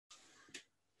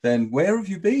then where have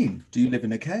you been? Do you live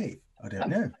in a cave? I don't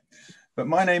know. But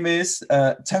my name is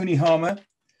Tony Harmer.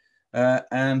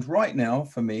 And right now,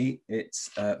 for me, it's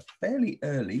fairly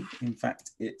early. In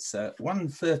fact, it's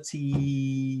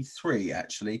 1:33,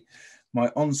 actually. My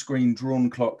on-screen drawn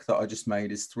clock that I just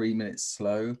made is 3 minutes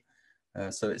slow.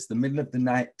 So it's the middle of the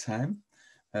night time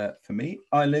for me.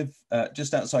 I live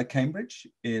just outside Cambridge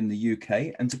in the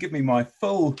UK. And to give me my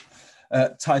full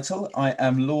title, I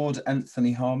am Lord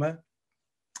Anthony Harmer.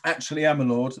 Actually, I'm a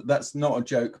lord. That's not a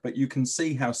joke, but you can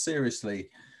see how seriously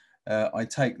I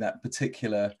take that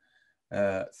particular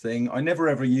thing. I never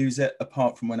ever use it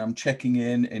apart from when I'm checking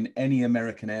in any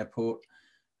American airport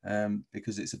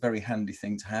because it's a very handy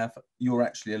thing to have. You're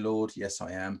actually a lord. Yes,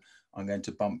 I am. I'm going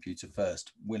to bump you to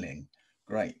first. Willing.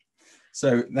 Great.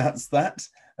 So that's that.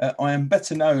 I am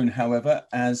better known, however,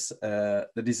 as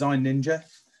the Design Ninja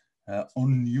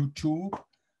on YouTube.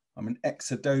 I'm an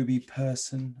ex-Adobe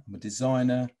person. I'm a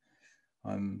designer.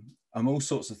 I'm all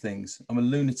sorts of things. I'm a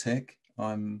lunatic.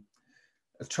 I'm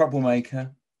a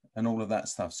troublemaker and all of that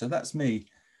stuff. So that's me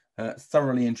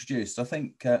thoroughly introduced. I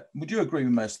think, would you agree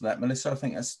with most of that, Melissa? I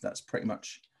think that's pretty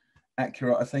much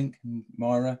accurate, I think.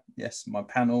 Myra, yes, my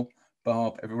panel,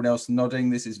 Barb, everyone else nodding.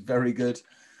 This is very good.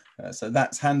 So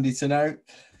that's handy to know.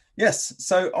 Yes,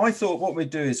 so I thought what we'd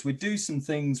do is we'd do some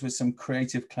things with some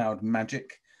Creative Cloud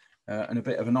magic and a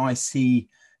bit of an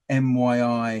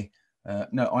ICMYI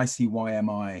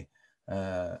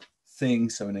thing.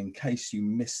 So in case you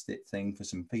missed it thing for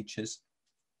some features.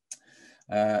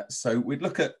 So we'd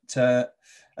look at a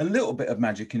little bit of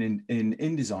magic in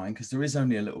InDesign, because there is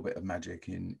only a little bit of magic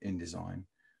in InDesign.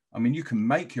 I mean, you can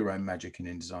make your own magic in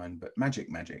InDesign, but magic,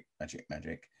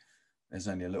 there's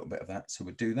only a little bit of that. So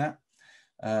we'll do that.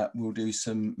 We'll do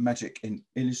some magic in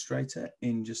Illustrator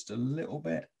in just a little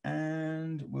bit,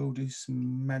 and we'll do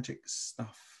some magic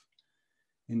stuff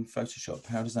in Photoshop.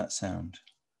 How does that sound?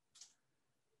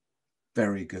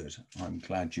 Very good. I'm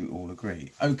glad you all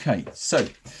agree. Okay, so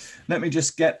let me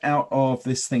just get out of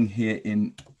this thing here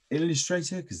in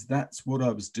Illustrator, because that's what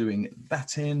I was doing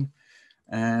that in.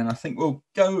 And I think we'll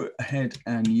go ahead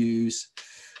and use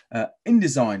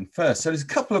InDesign first. So there's a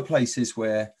couple of places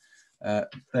where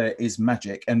there is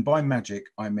magic. And by magic,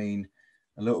 I mean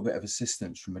a little bit of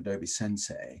assistance from Adobe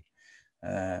Sensei.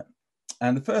 And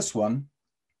the first one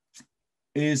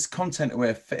is Content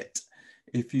Aware Fit.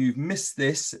 If you've missed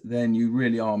this, then you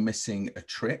really are missing a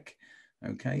trick.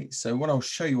 Okay, so what I'll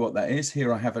show you what that is.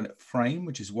 Here I have a frame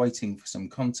which is waiting for some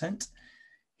content.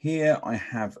 Here I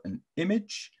have an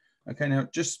image. Okay, now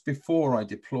just before I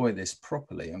deploy this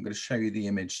properly, I'm going to show you the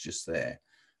image just there.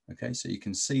 Okay, so you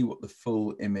can see what the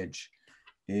full image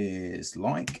is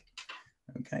like.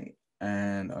 Okay,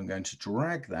 and I'm going to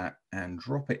drag that and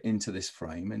drop it into this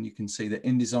frame, and you can see that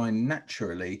InDesign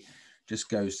naturally just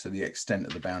goes to the extent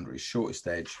of the boundary, shortest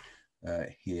edge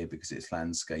here, because it's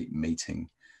landscape meeting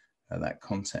that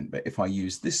content. But if I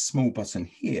use this small button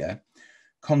here,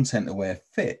 Content Aware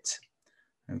Fit,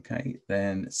 okay,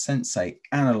 then Sensei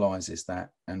analyzes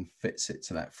that and fits it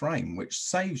to that frame, which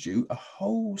saves you a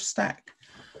whole stack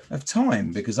of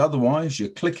time, because otherwise you're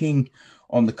clicking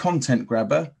on the content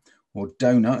grabber or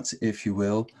donut, if you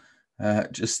will,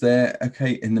 just there,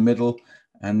 okay, in the middle,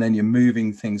 and then you're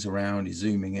moving things around, you're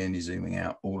zooming in, you're zooming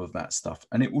out, all of that stuff.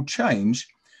 And it will change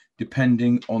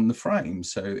depending on the frame.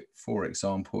 So for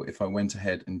example, if I went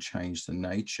ahead and changed the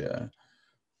nature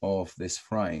of this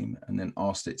frame and then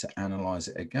asked it to analyze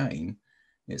it again,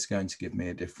 it's going to give me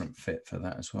a different fit for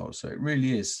that as well. So it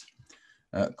really is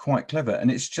quite clever,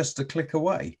 and it's just a click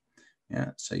away.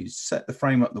 Yeah, so you set the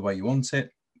frame up the way you want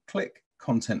it, click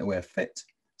Content Aware Fit.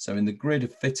 So in the grid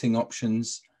of fitting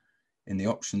options, in the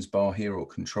options bar here or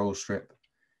control strip,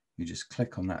 you just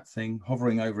click on that thing.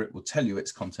 Hovering over it will tell you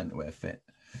it's Content Aware Fit.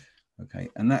 Okay,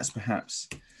 and that's perhaps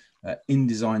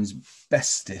InDesign's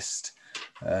bestest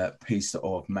piece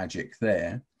of magic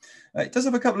there. It does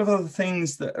have a couple of other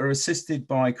things that are assisted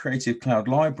by Creative Cloud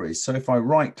libraries. So if I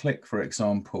right click, for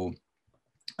example,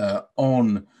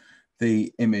 on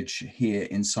the image here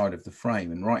inside of the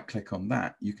frame and right click on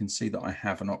that, you can see that I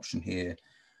have an option here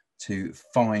to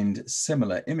find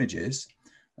similar images.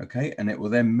 Okay, and it will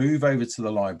then move over to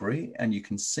the library, and you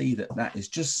can see that that is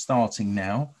just starting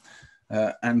now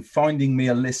and finding me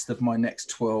a list of my next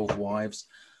 12 wives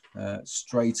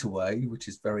straight away, which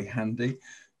is very handy,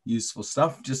 useful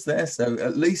stuff just there. So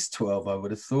at least 12, I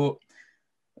would have thought.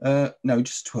 No,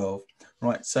 just 12.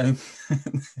 Right, so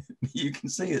you can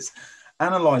see it's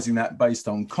analyzing that based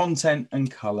on content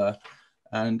and color,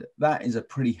 and that is a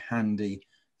pretty handy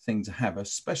thing to have,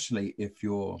 especially if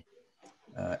you're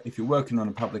working on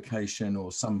a publication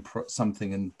or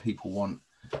something and people want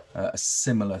a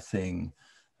similar thing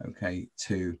okay,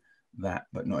 to that,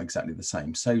 but not exactly the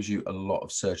same. Saves you a lot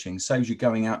of searching, saves you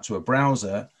going out to a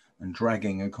browser and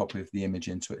dragging a copy of the image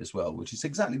into it as well, which is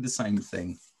exactly the same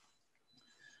thing.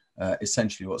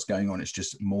 Essentially what's going on, it's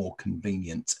just more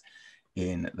convenient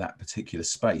in that particular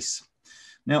space.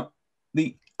 Now,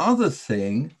 the other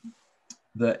thing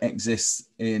that exists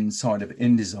inside of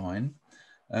InDesign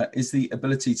is the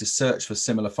ability to search for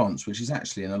similar fonts, which is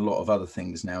actually in a lot of other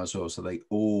things now as well. So they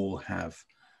all have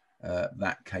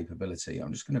that capability.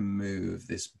 I'm just going to move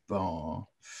this bar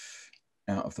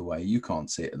out of the way. You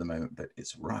can't see it at the moment, but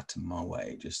it's right in my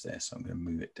way just there. So I'm going to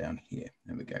move it down here.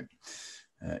 There we go.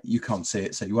 You can't see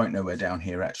it, so you won't know where down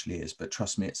here actually is, but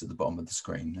trust me, it's at the bottom of the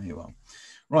screen. There you are.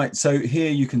 Right, so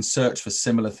here you can search for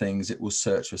similar things. It will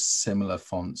search for similar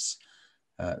fonts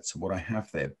to what I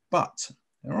have there. But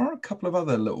there are a couple of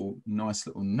other nice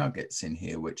little nuggets in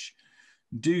here which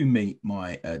do meet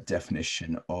my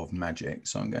definition of magic.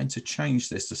 So I'm going to change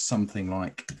this to something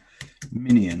like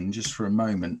Minion just for a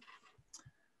moment.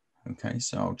 Okay,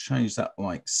 so I'll change that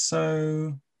like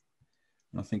so.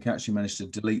 I think I actually managed to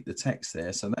delete the text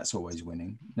there, so that's always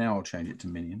winning. Now I'll change it to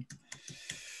Minion.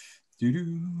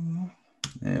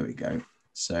 There we go.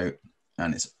 So,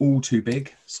 and it's all too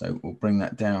big, so we'll bring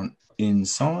that down in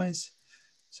size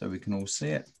so we can all see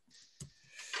it.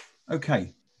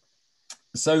 Okay,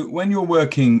 so when you're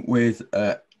working with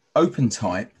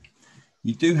OpenType,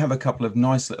 you do have a couple of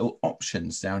nice little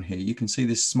options down here. You can see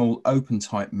this small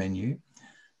OpenType menu,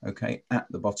 okay, at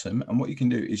the bottom. And what you can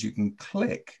do is you can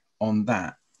click on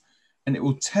that and it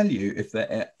will tell you if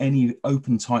there are any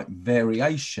OpenType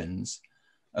variations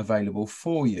available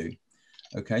for you.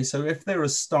 Okay, so if there are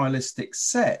stylistic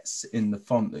sets in the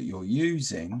font that you're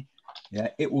using, yeah,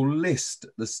 it will list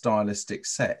the stylistic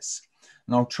sets.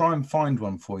 And I'll try and find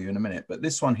one for you in a minute. But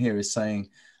this one here is saying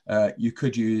you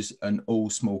could use an all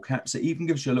small caps. It even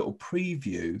gives you a little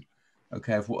preview,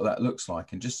 okay, of what that looks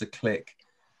like. And just a click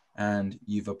and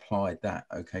you've applied that,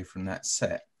 okay, from that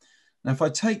set. Now, if I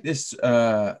take this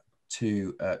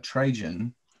to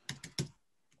Trajan,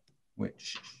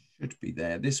 which should be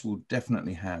there, this will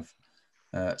definitely have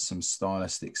some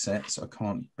stylistic sets. I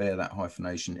can't bear that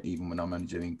hyphenation even when I'm only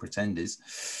doing pretenders.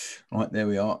 Right, there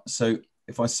we are. So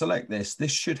if I select this,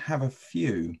 this should have a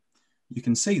few. You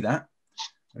can see that.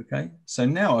 Okay, so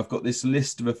now I've got this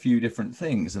list of a few different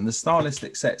things, and the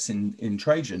stylistic sets in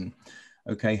Trajan,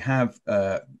 okay, have,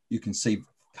 you can see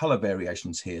color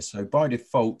variations here. So by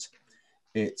default,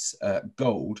 it's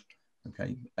gold,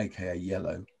 okay, aka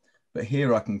yellow. But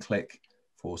here I can click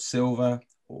for silver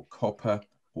or copper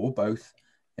or both.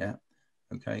 Yeah,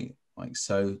 okay, like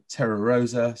so, Terra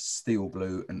Rosa, Steel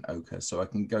Blue, and Ochre. So I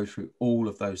can go through all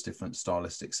of those different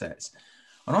stylistic sets.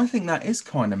 And I think that is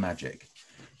kind of magic,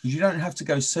 because you don't have to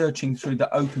go searching through the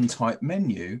OpenType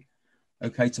menu,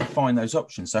 okay, to find those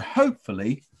options. So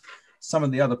hopefully some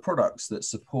of the other products that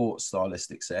support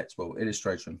stylistic sets, well,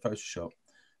 Illustrator and Photoshop,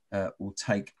 will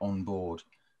take on board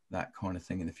that kind of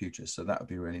thing in the future. So that would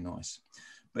be really nice.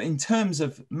 But in terms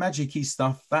of magic-y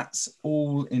stuff, that's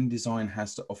all InDesign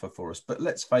has to offer for us. But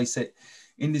let's face it,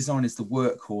 InDesign is the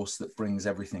workhorse that brings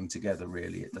everything together,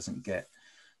 really. It doesn't get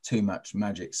too much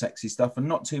magic, sexy stuff, and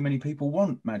not too many people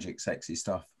want magic, sexy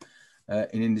stuff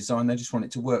in InDesign. They just want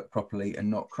it to work properly and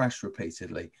not crash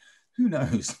repeatedly. Who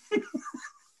knows?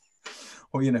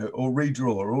 Or, you know, or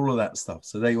redraw, or all of that stuff.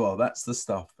 So there you are. That's the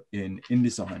stuff in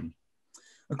InDesign.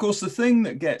 Of course, the thing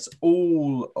that gets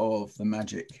all of the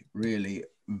magic really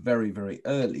very, very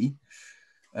early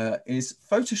is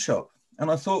Photoshop. And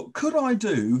I thought, could I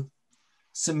do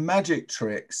some magic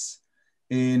tricks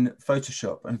in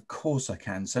Photoshop? And of course I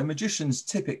can. So magicians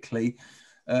typically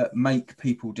make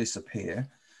people disappear.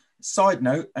 Side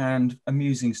note and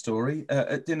amusing story,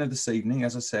 at dinner this evening,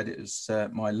 as I said, it was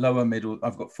my lower middle,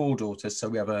 I've got 4 daughters, so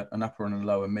we have an upper and a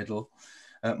lower middle.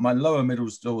 My lower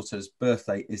middle's daughter's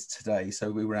birthday is today,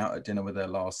 so we were out at dinner with her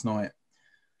last night.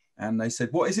 And they said,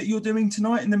 what is it you're doing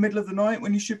tonight in the middle of the night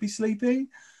when you should be sleeping?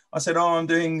 I said, oh, I'm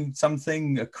doing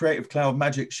something, a Creative Cloud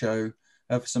magic show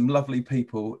for some lovely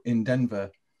people in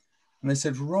Denver. And they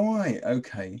said, right,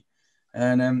 okay.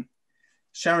 And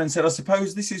Sharon said, I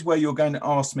suppose this is where you're going to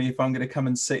ask me if I'm going to come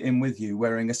and sit in with you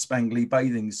wearing a spangly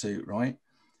bathing suit, right?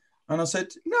 And I said,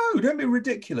 no, don't be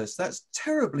ridiculous. That's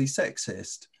terribly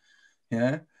sexist.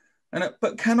 Yeah. And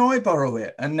but can I borrow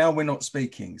it? And now we're not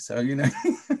speaking. So, you know,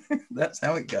 that's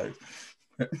how it goes.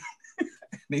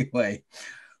 Anyway,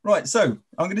 right. So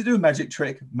I'm going to do a magic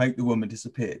trick, make the woman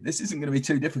disappear. This isn't going to be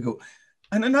too difficult.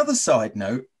 And another side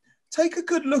note, take a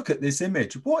good look at this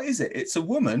image. What is it? It's a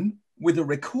woman with a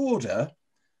recorder.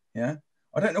 Yeah.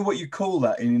 I don't know what you call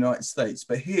that in the United States,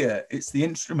 but here it's the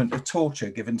instrument of torture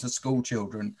given to school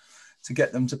children. to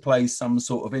get them to play some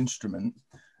sort of instrument.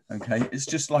 Okay, it's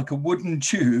just like a wooden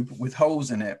tube with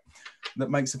holes in it that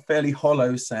makes a fairly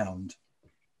hollow sound.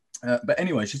 But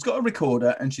anyway, she's got a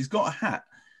recorder and she's got a hat,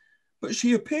 but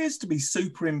she appears to be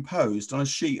superimposed on a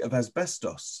sheet of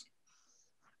asbestos.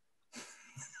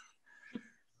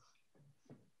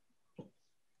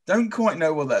 Don't quite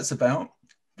know what that's about,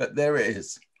 but there it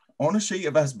is. On a sheet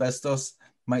of asbestos,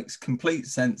 makes complete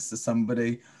sense to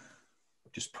somebody,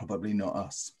 just probably not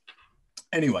us.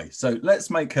 Anyway, so let's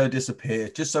make her disappear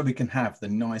just so we can have the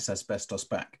nice asbestos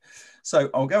back. So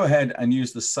I'll go ahead and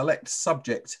use the select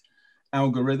subject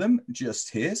algorithm just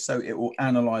here. So it will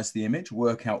analyze the image,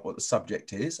 work out what the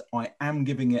subject is. I am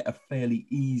giving it a fairly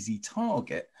easy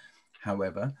target,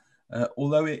 however,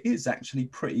 although it is actually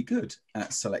pretty good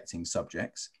at selecting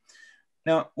subjects.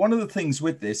 Now, one of the things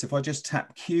with this, if I just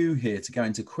tap Q here to go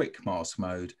into quick mask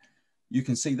mode, you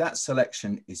can see that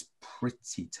selection is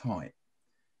pretty tight.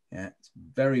 Yeah, it's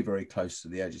very, very close to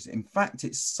the edges. In fact,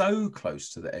 it's so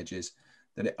close to the edges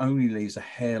that it only leaves a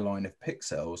hairline of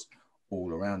pixels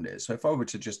all around it. So if I were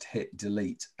to just hit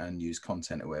delete and use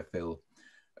content aware fill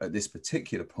at this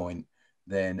particular point,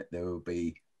 then there will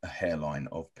be a hairline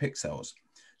of pixels.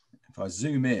 If I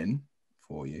zoom in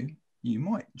for you, you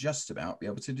might just about be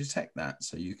able to detect that.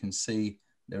 So you can see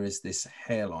there is this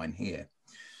hairline here.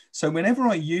 So whenever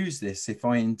I use this, if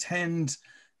I intend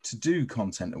to do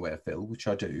content aware fill, which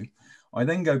I do, I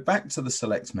then go back to the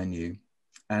select menu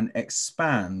and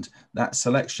expand that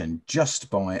selection just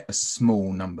by a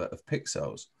small number of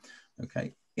pixels.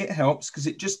 Okay, it helps because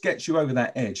it just gets you over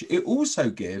that edge. It also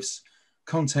gives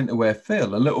content aware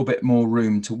fill a little bit more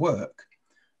room to work.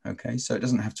 Okay, so it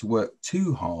doesn't have to work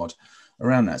too hard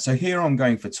around that. So here I'm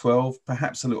going for 12,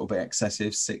 perhaps a little bit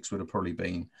excessive. 6 would have probably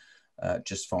been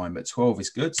just fine, but 12 is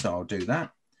good, so I'll do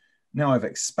that. Now I've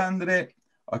expanded it,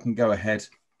 I can go ahead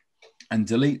and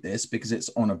delete this because it's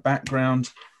on a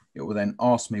background. It will then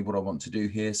ask me what I want to do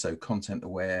here. So content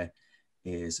aware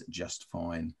is just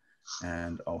fine.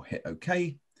 And I'll hit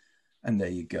OK. And there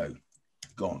you go,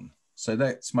 gone. So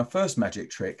that's my first magic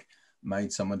trick,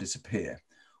 made someone disappear.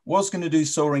 Was going to do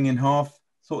sawing in half,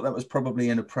 thought that was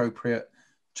probably inappropriate,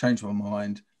 changed my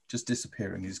mind, just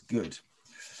disappearing is good.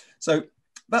 So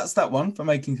that's that one for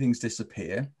making things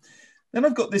disappear. Then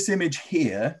I've got this image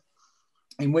here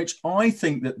in which I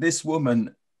think that this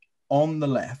woman on the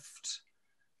left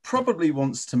probably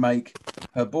wants to make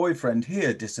her boyfriend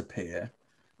here disappear,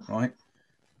 right?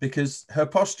 Because her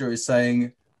posture is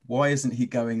saying, why isn't he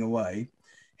going away?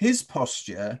 His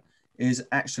posture is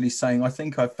actually saying, I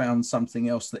think I've found something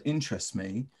else that interests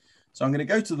me. So I'm going to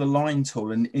go to the line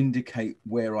tool and indicate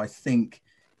where I think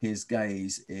his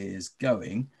gaze is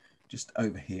going, just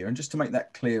over here. And just to make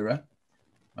that clearer,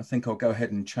 I think I'll go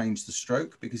ahead and change the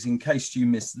stroke, because in case you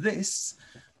miss this,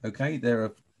 okay, there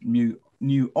are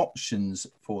new options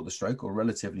for the stroke, or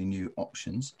relatively new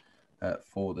options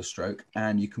for the stroke,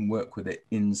 and you can work with it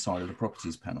inside of the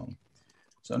properties panel.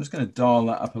 So I'm just going to dial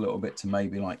that up a little bit to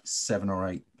maybe like 7 or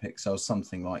 8 pixels,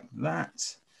 something like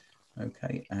that.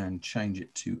 Okay, and change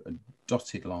it to a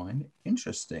dotted line.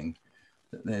 Interesting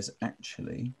that there's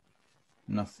actually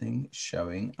nothing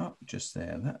showing up just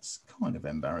there. That's kind of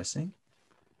embarrassing.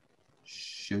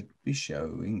 Should be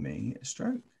showing me a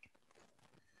stroke.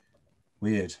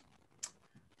 Weird.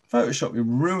 Photoshop, you're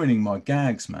ruining my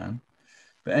gags, man.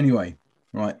 But anyway,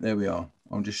 right, there we are.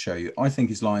 I'll just show you. I think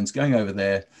his line's going over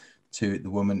there to the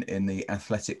woman in the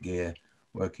athletic gear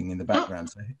working in the background.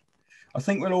 So I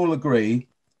think we'll all agree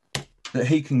that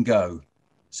he can go.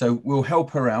 So we'll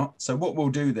help her out. So what we'll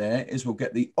do there is we'll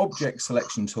get the object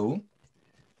selection tool.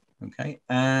 Okay,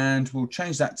 and we'll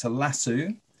change that to lasso,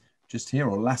 just here,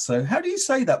 or lasso. How do you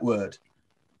say that word?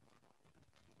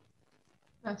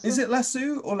 Lasso. Is it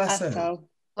lasso or lasso?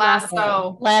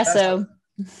 Lasso. Lasso.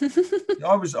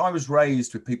 I was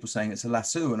raised with people saying it's a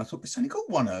lasso, and I thought it's only got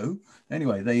one O.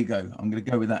 Anyway, there you go. I'm going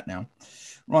to go with that now.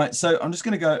 Right, so I'm just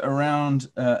going to go around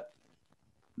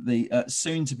the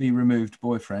soon-to-be removed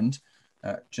boyfriend,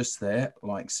 just there,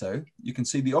 like so. You can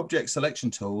see the object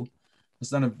selection tool has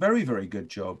done a very, very good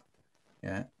job,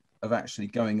 yeah, of actually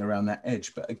going around that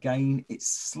edge. But again, it's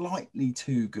slightly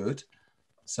too good.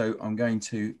 So I'm going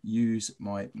to use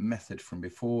my method from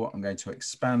before. I'm going to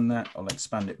expand that. I'll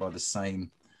expand it by the same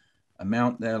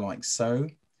amount there, like so.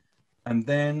 And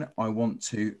then I want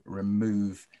to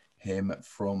remove him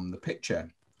from the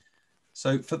picture.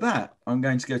 So for that, I'm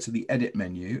going to go to the edit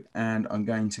menu, and I'm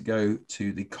going to go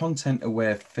to the content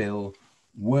aware fill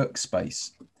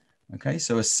workspace. Okay,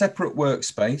 so a separate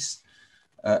workspace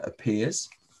appears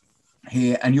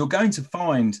here, and you're going to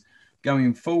find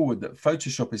going forward that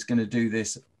Photoshop is going to do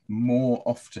this more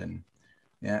often.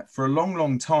 Yeah, for a long,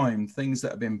 long time, things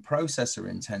that have been processor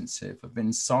intensive have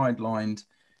been sidelined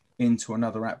into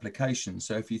another application.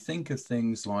 So if you think of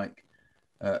things like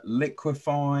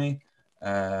liquefy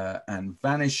and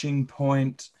vanishing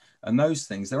point and those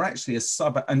things, they're actually a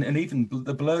sub, and even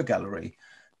the blur gallery,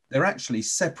 they're actually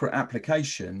separate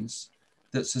applications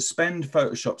that suspend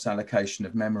Photoshop's allocation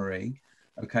of memory,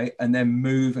 okay, and then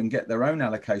move and get their own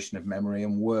allocation of memory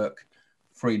and work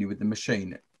freely with the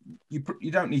machine.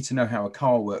 You don't need to know how a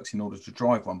car works in order to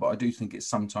drive one, but I do think it's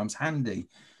sometimes handy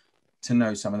to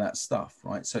know some of that stuff,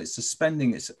 right? So it's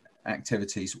suspending its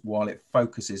activities while it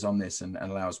focuses on this and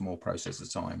allows more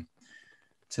processor time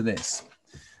to this.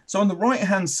 So on the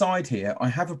right-hand side here, I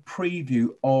have a preview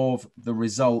of the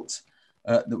result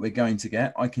that we're going to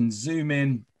get. I can zoom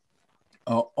in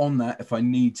on that if I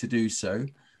need to do so,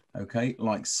 okay,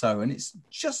 like so. And it's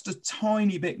just a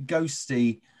tiny bit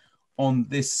ghosty on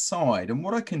this side. And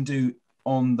what I can do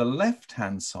on the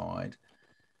left-hand side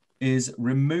is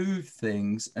remove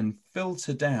things and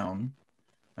filter down,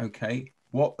 okay,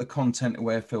 what the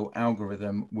content-aware fill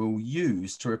algorithm will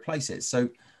use to replace it. So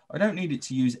I don't need it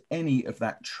to use any of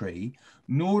that tree,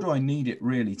 nor do I need it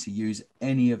really to use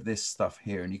any of this stuff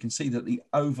here. And you can see that the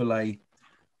overlay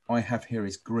I have here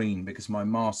is green because my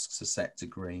masks are set to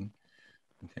green.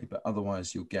 Okay, but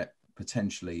otherwise you'll get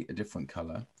potentially a different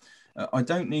color. I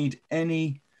don't need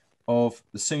any of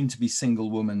the soon-to-be single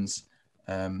woman's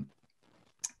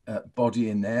body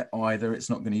in there either. It's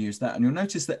not going to use that. And you'll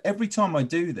notice that every time I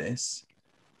do this,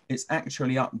 it's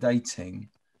actually updating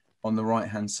on the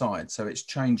right-hand side. So it's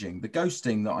changing. The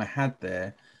ghosting that I had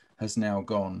there has now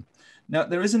gone. Now,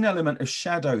 there is an element of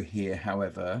shadow here,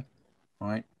 however,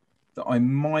 right, that I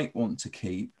might want to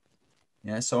keep.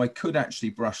 Yeah, so I could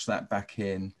actually brush that back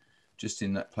in just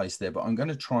in that place there, but I'm going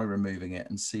to try removing it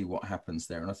and see what happens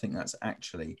there. And I think that's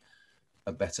actually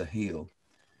a better heal.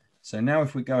 So now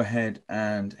if we go ahead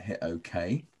and hit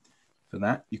OK for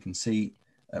that, you can see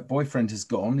boyfriend has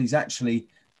gone. He's actually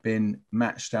been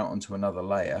matched out onto another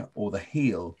layer, or the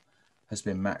heal has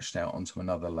been matched out onto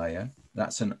another layer.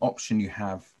 That's an option you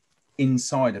have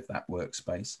inside of that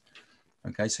workspace.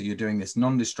 Okay, so you're doing this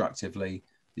non-destructively.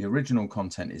 The original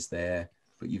content is there,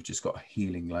 but you've just got a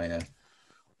healing layer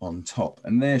on top.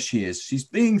 And there she is. She's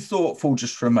being thoughtful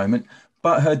just for a moment,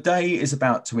 but her day is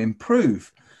about to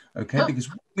improve. Okay, because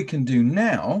what we can do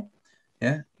now,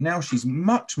 yeah, now she's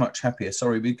much, much happier.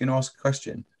 Sorry, we're going to ask a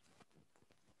question.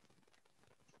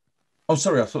 Oh,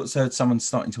 sorry, I thought I heard someone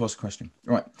starting to ask a question.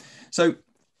 Right. So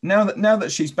now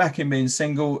that she's back in being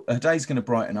single, her day's going to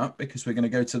brighten up because we're going to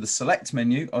go to the select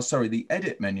menu, the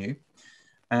edit menu,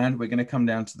 and we're going to come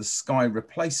down to the sky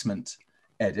replacement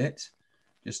edit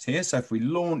just here. So if we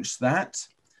launch that,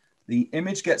 the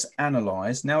image gets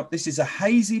analyzed. Now, this is a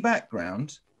hazy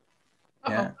background.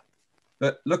 Yeah.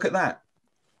 But look at that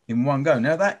in one go.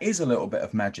 Now, that is a little bit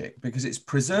of magic because it's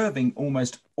preserving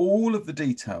almost all of the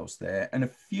details there, and a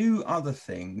few other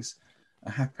things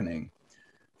are happening.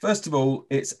 First of all,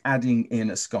 it's adding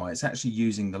in a sky. It's actually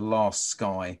using the last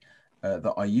sky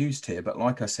that I used here. But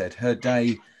like I said, her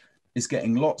day is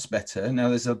getting lots better. Now,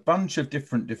 there's a bunch of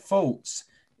different defaults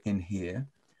in here.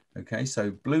 Okay,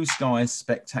 so blue skies,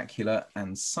 spectacular,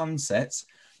 and sunsets.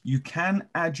 You can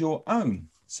add your own.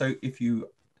 So if you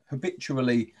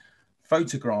habitually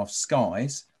photograph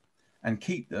skies and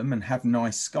keep them and have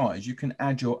nice skies, you can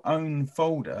add your own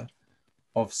folder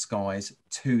of skies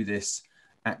to this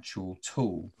actual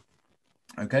tool.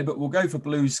 Okay, but we'll go for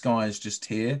blue skies just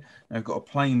here. I've got a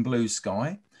plain blue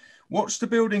sky. Watch the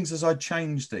buildings as I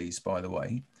change these, by the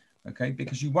way, okay,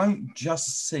 because you won't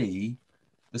just see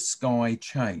the sky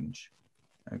change.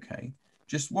 Okay,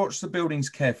 just watch the buildings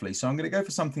carefully. So I'm going to go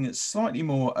for something that's slightly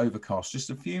more overcast, just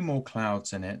a few more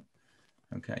clouds in it.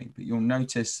 Okay, but you'll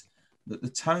notice that the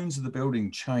tones of the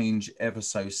building change ever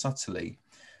so subtly.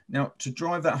 Now, to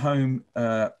drive that home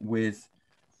with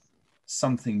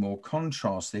something more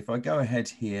contrasty, if I go ahead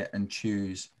here and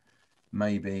choose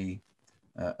maybe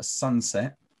a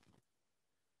sunset,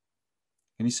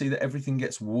 can you see that everything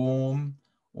gets warm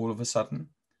all of a sudden?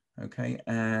 Okay,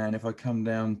 and if I come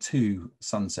down to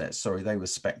sunsets, sorry, they were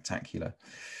spectacular.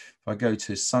 If I go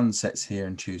to sunsets here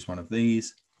and choose one of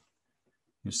these,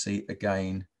 you'll see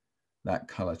again that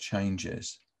color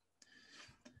changes.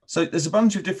 So there's a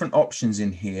bunch of different options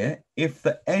in here. If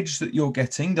the edge that you're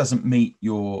getting doesn't meet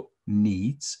your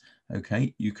needs,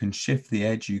 okay, you can shift the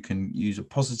edge. You can use a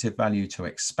positive value to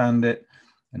expand it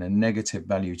and a negative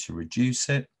value to reduce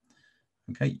it.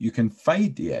 Okay, you can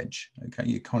fade the edge. Okay,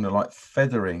 you're kind of like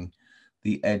feathering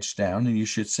the edge down, and you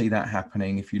should see that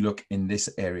happening. If you look in this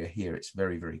area here, it's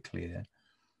very, very clear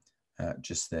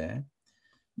just there.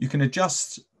 You can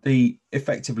adjust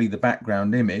effectively the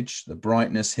background image, the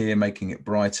brightness here, making it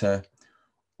brighter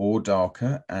or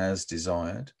darker as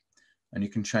desired. And you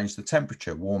can change the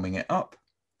temperature, warming it up,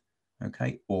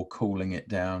 okay, or cooling it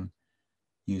down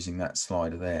using that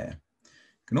slider there.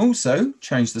 You can also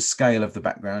change the scale of the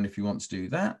background if you want to do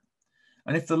that.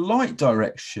 And if the light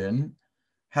direction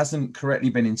hasn't correctly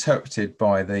been interpreted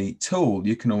by the tool,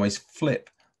 you can always flip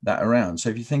that around. So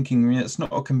if you're thinking it's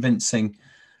not a convincing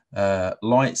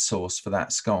light source for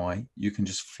that sky, you can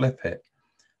just flip it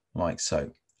like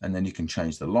so. And then you can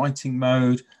change the lighting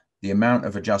mode, the amount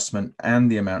of adjustment and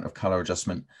the amount of color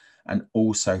adjustment, and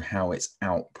also how it's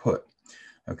output.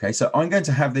 Okay, so I'm going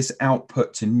to have this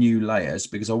output to new layers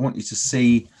because I want you to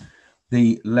see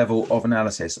the level of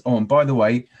analysis. Oh, and by the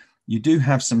way, you do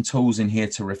have some tools in here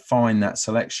to refine that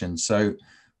selection. So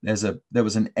there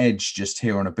was an edge just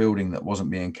here on a building that wasn't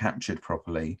being captured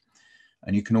properly.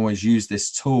 And you can always use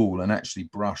this tool and actually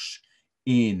brush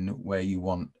in where you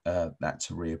want that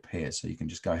to reappear. So you can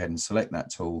just go ahead and select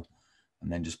that tool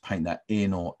and then just paint that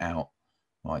in or out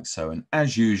like so. And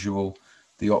as usual,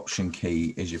 the Option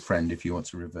key is your friend if you want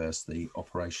to reverse the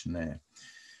operation there.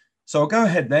 So I'll go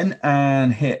ahead then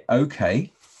and hit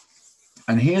OK.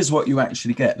 And here's what you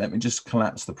actually get. Let me just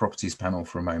collapse the properties panel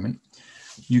for a moment.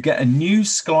 You get a new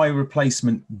sky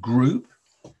replacement group.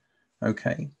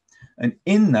 Okay. And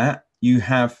in that, you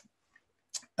have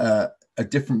a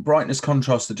different brightness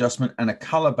contrast adjustment and a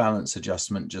color balance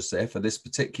adjustment just there for this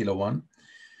particular one.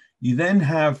 You then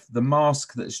have the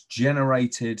mask that's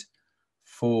generated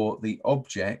for the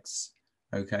objects,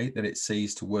 okay, that it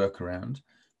sees to work around.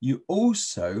 You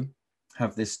also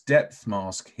have this depth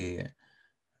mask here,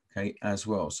 okay, as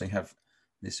well. So you have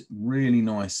this really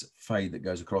nice fade that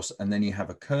goes across, and then you have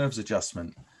a curves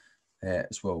adjustment there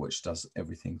as well, which does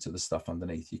everything to the stuff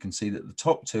underneath. You can see that the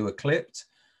top two are clipped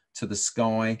to the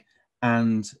sky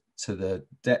and to the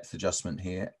depth adjustment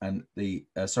here, and the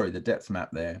the depth map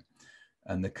there,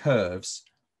 and the curves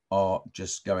are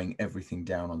just going everything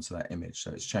down onto that image.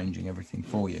 So it's changing everything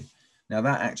for you. Now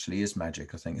that actually is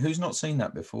magic, I think. Who's not seen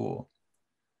that before?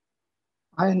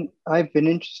 I've been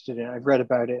interested in it. I've read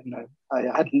about it, and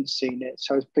I hadn't seen it,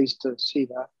 so I was pleased to see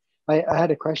that. I had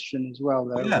a question as well,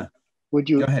 though. Yeah. Would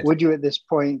you at this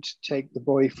point take the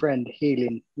boyfriend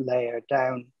healing layer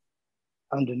down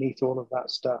underneath all of that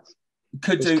stuff?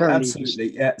 Could do,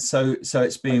 absolutely. Yeah. So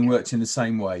it's being worked in the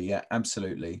same way. Yeah,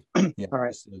 absolutely. Yeah. All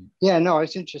right. Yeah. No, I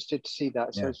was interested to see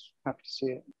that, so I was happy to see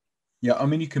it. Yeah. I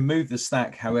mean, you can move the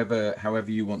stack however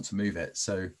you want to move it.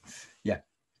 So, yeah.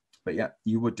 But yeah,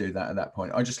 you would do that at that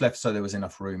point. I just left so there was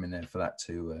enough room in there for that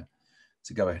to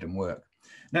go ahead and work.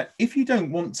 Now, if you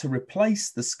don't want to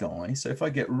replace the sky, so if I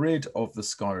get rid of the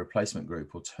sky replacement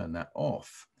group or turn that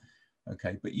off,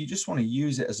 okay, but you just want to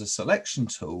use it as a selection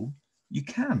tool, you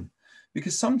can,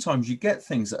 because sometimes you get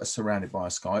things that are surrounded by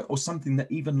a sky or something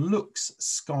that even looks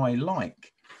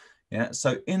sky-like. Yeah,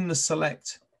 so in the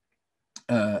select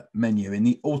menu, in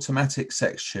the automatic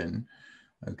section,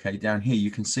 okay, down here,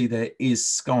 you can see there is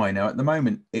sky. Now, at the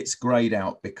moment, it's grayed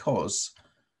out because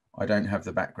I don't have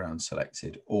the background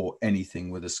selected or anything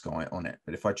with a sky on it.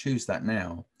 But if I choose that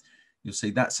now, you'll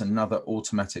see that's another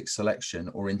automatic selection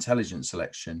or intelligent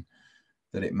selection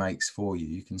that it makes for you.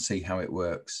 You can see how it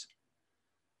works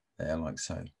there like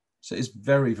so. So it's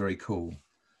very, very cool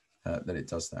that it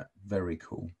does that. Very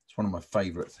cool. It's one of my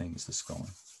favorite things, the sky.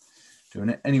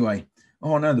 Doing it. Anyway,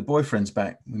 oh no, the boyfriend's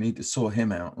back. We need to sort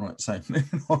him out. Right, so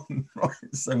moving on. Right,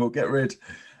 so we'll get rid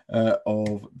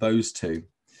of those two.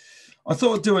 I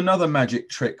thought I'd do another magic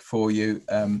trick for you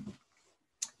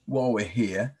while we're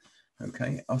here.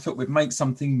 Okay, I thought we'd make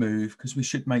something move because we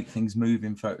should make things move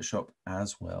in Photoshop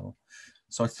as well.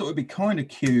 So I thought it'd be kind of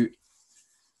cute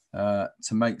to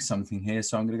make something here.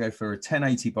 So I'm going to go for a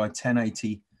 1080 by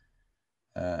 1080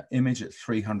 image at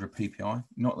 300 ppi.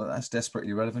 Not that that's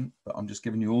desperately relevant, but I'm just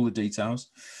giving you all the details.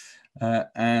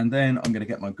 And then I'm going to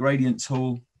get my gradient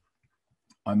tool.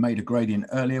 I made a gradient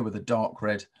earlier with a dark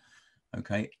red,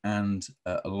 okay, and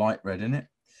a light red in it.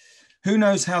 Who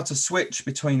knows how to switch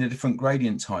between the different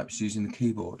gradient types using the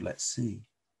keyboard? Let's see.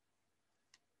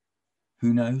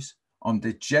 Who knows? I'm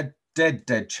dead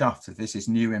chuffed if this is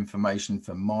new information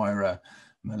for Myra,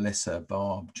 Melissa,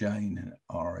 Barb, Jane, and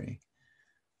Ari.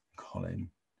 Colin.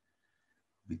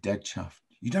 Be dead chuffed.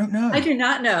 You don't know? I do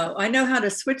not know. I know how to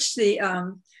switch the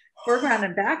foreground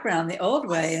and background the old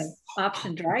way and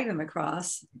option drag them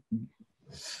across.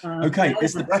 Okay,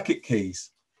 it's the bracket keys.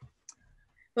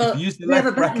 Well, you have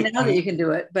a button now that you can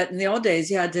do it, but in the old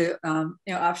days you had to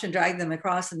option drag them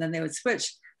across and then they would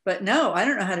switch. But no, I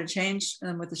don't know how to change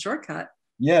them with the shortcut.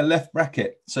 Yeah, left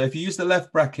bracket. So if you use the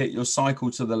left bracket, you'll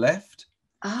cycle to the left.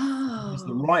 Oh.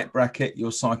 The right bracket,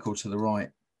 you'll cycle to the right.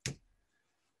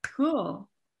 Cool.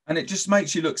 And it just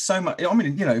makes you look so much, I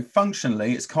mean, you know,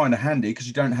 functionally, it's kind of handy because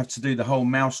you don't have to do the whole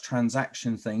mouse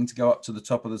transaction thing to go up to the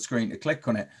top of the screen to click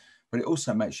on it. But it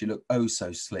also makes you look oh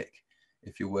so slick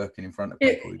if you're working in front of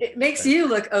people. It makes you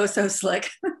look oh so slick.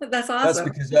 That's awesome.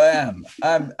 That's because I am.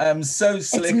 I'm so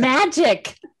slick. It's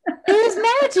magic. It is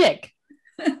magic.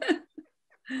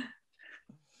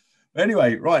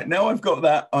 Anyway, right, now I've got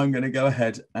that, I'm going to go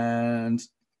ahead and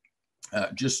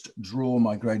just draw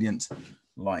my gradient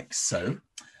like so.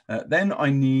 Then I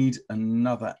need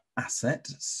another asset.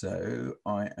 So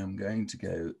I am going to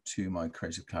go to my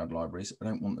Creative Cloud libraries. I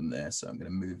don't want them there, so I'm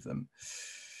going to move them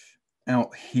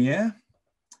out here.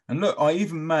 And look, I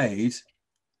even made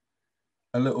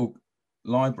a little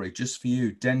library just for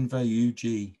you, Denver UG.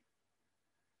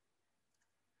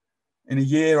 In a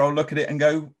year, I'll look at it and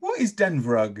go, what is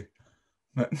Denverug?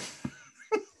 But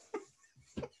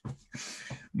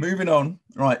moving on.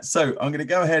 Right, so I'm going to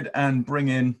go ahead and bring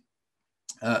in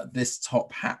this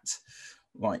top hat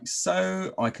like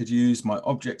so. I could use my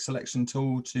object selection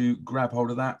tool to grab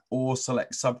hold of that or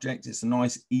select subject. It's a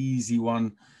nice easy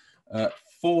one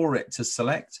for it to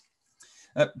select.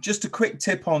 Just a quick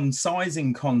tip on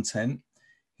sizing content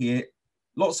here.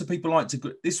 Lots of people like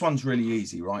to, this one's really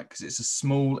easy, right? Because it's a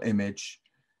small image.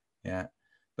 Yeah.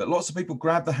 But lots of people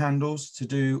grab the handles to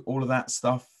do all of that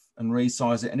stuff and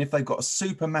resize it. And if they've got a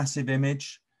super massive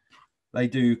image, they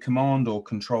do Command or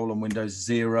Control on Windows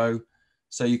 0.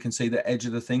 So you can see the edge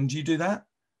of the thing. Do you do that?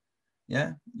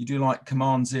 Yeah. You do like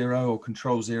Command 0 or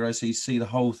Control 0. So you see the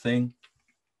whole thing.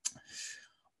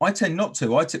 I tend not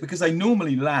to. Because they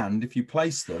normally land, if you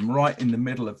place them right in the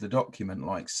middle of the document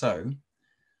like so.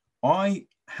 I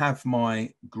have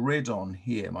my grid on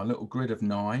here, my little grid of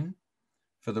 9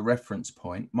 for the reference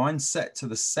point. Mine's set to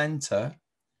the center.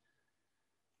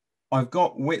 I've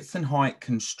got width and height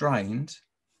constrained,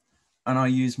 and I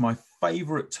use my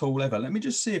favorite tool ever. Let me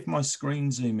just see if my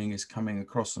screen zooming is coming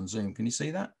across on Zoom. Can you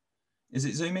see that? Is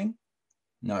it zooming?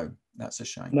 No, that's a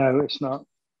shame. No, it's not.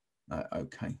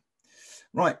 Okay.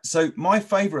 Right, so my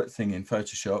favorite thing in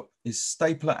Photoshop is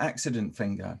stapler accident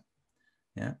finger.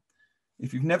 Yeah.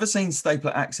 If you've never seen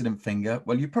stapler accident finger,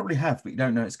 well, you probably have, but you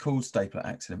don't know it's called stapler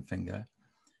accident finger.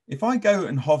 If I go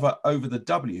and hover over the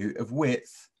W of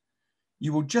width,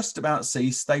 you will just about see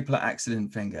stapler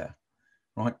accident finger,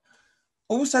 right?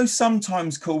 Also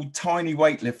sometimes called tiny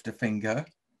weightlifter finger,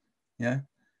 yeah,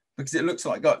 because it looks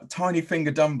like got tiny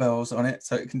finger dumbbells on it,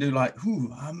 so it can do like,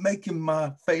 ooh, I'm making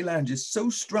my phalanges so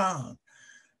strong,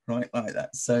 right, like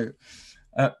that. So,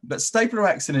 but stapler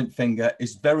accident finger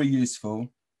is very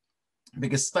useful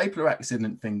because stapler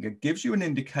accident finger gives you an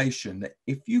indication that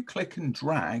if you click and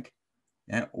drag,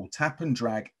 yeah, or tap and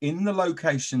drag in the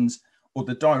locations or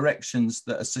the directions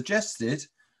that are suggested,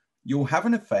 you'll have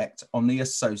an effect on the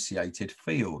associated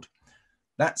field.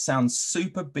 That sounds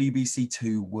super BBC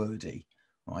Two wordy,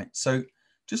 right? So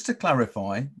just to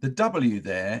clarify, the W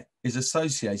there is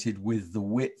associated with the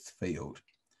width field,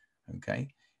 okay?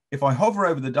 If I hover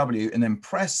over the W and then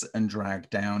press and drag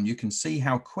down, you can see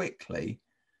how quickly,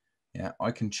 yeah,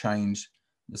 I can change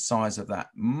the size of that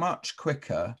much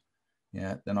quicker,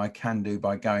 yeah, than I can do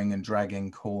by going and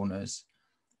dragging corners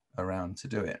around to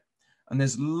do it. And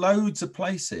there's loads of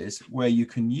places where you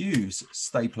can use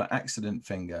stapler accident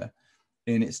finger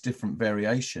in its different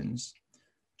variations.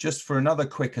 Just for another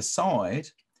quick aside,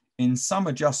 in some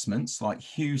adjustments like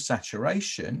hue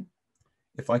saturation,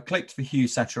 if I clicked for hue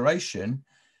saturation,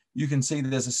 you can see that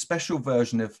there's a special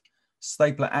version of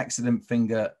stapler accident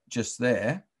finger just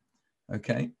there,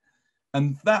 okay?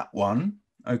 And that one,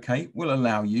 okay, will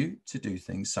allow you to do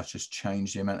things such as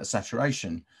change the amount of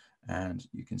saturation. And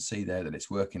you can see there that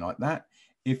it's working like that.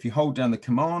 If you hold down the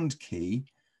Command key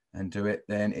and do it,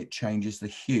 then it changes the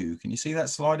hue. Can you see that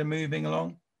slider moving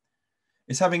along?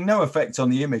 It's having no effect on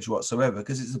the image whatsoever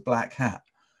because it's a black hat,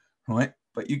 right?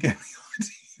 But you get the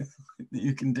idea that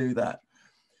you can do that.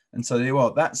 And so there you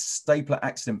are, that's stapler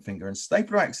accident finger. And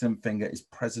stapler accident finger is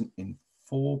present in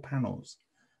 4 panels.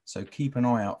 So keep an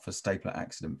eye out for stapler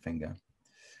accident finger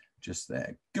just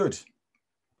there. Good.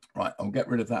 Right, I'll get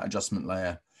rid of that adjustment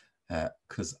layer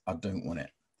because I don't want it.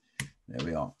 There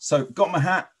we are. So got my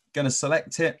hat, going to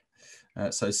select it.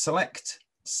 So select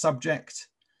subject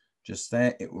just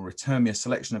there. It will return me a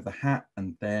selection of the hat,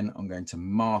 and then I'm going to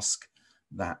mask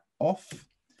that off.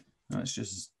 Let's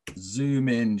just zoom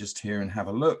in just here and have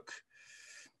a look.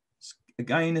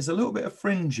 Again, there's a little bit of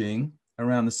fringing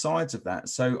around the sides of that.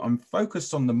 So I'm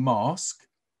focused on the mask.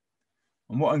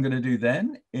 And what I'm going to do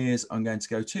then is I'm going to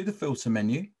go to the filter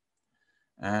menu,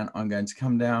 and I'm going to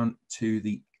come down to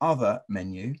the other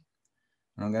menu.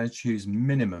 and I'm going to choose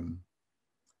minimum.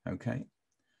 Okay.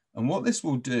 And what this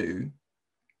will do,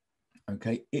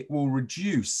 okay, it will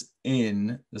reduce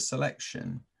in the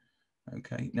selection.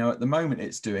 Okay. Now at the moment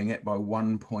it's doing it by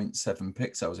 1.7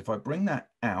 pixels. If I bring that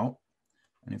out,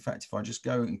 and in fact, if I just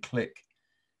go and click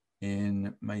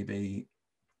in maybe,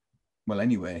 well,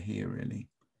 anywhere here really.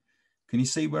 Can you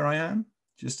see where I am?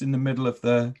 Just in the middle of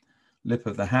the lip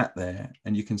of the hat there,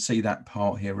 and you can see that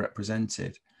part here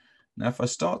represented. Now, if I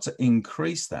start to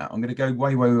increase that, I'm going to go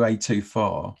way, way, way too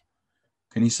far.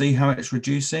 Can you see how it's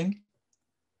reducing?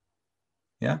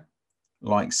 Yeah,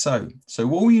 like so. So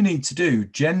all you need to do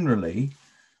generally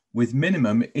with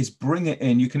minimum is bring it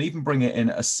in. You can even bring it in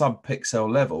at a sub-pixel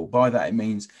level. By that, it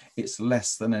means it's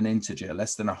less than an integer,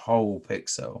 less than a whole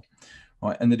pixel,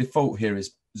 right? And the default here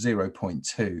is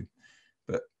 0.2.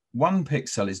 But 1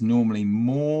 pixel is normally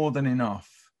more than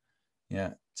enough,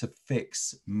 yeah, to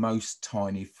fix most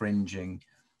tiny fringing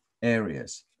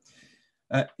areas.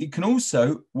 It can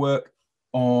also work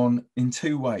in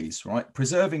 2 ways, right?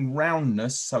 Preserving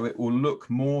roundness, so it will look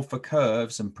more for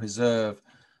curves and preserve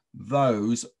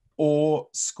those, or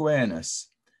squareness,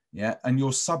 yeah? And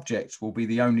your subject will be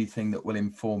the only thing that will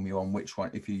inform you on which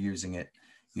one, if you're using it,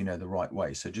 you know, the right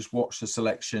way. So just watch the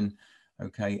selection,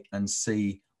 okay, and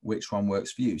see which one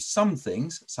works for you. Some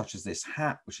things, such as this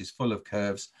hat, which is full of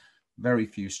curves, very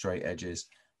few straight edges,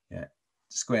 yeah,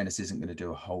 squareness isn't going to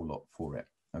do a whole lot for it,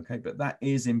 okay? But that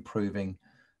is improving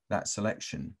that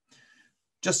selection.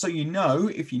 Just so you know,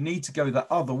 if you need to go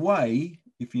the other way,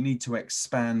 if you need to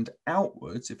expand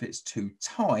outwards, if it's too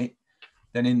tight,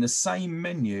 then in the same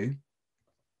menu,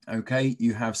 okay,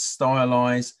 you have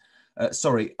stylize,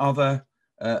 other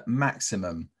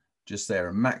maximum, just there.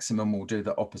 A maximum will do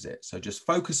the opposite. So just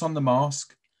focus on the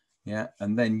mask, yeah,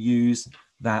 and then use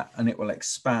that and it will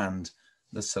expand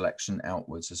the selection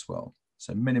outwards as well.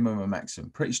 So minimum and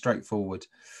maximum, pretty straightforward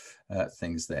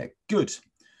things there. Good.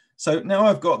 So now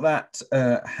I've got that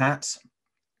hat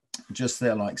just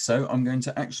there like so. I'm going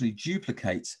to actually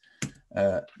duplicate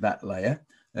that layer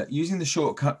using the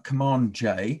shortcut Command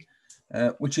J,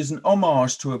 which is an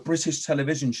homage to a British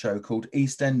television show called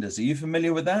EastEnders. Are you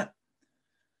familiar with that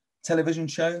television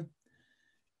show?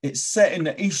 It's set in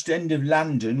the East End of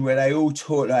London where they all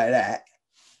talk like that.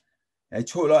 They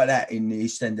talk like that in the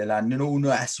East End of London, all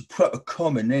nice, proper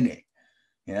common, innit?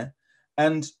 Yeah.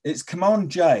 And it's Command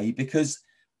J because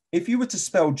if you were to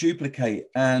spell duplicate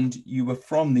and you were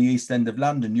from the East End of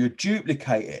London, you'd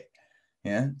duplicate it.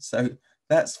 Yeah. So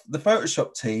that's the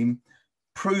Photoshop team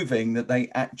proving that they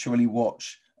actually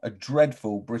watch a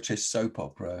dreadful British soap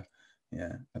opera,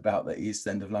 yeah, about the East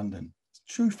End of London.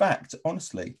 True fact,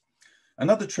 honestly.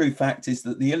 Another true fact is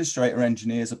that the Illustrator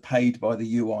engineers are paid by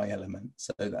the UI element.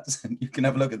 So that's, you can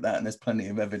have a look at that and there's plenty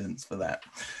of evidence for that.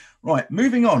 Right,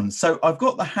 moving on. So I've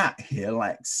got the hat here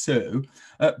like so,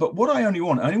 but what I only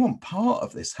want part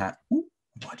of this hat. Ooh,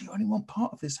 why do you only want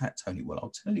part of this hat, Tony? Well, I'll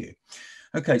tell you.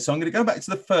 Okay, so I'm going to go back to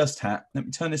the first hat. Let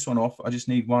me turn this one off. I just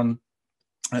need one.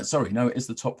 Sorry, no, it is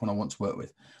the top one I want to work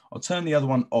with. I'll turn the other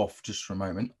one off just for a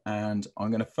moment and I'm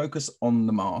going to focus on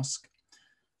the mask.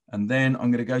 And then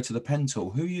I'm going to go to the pen tool.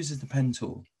 Who uses the pen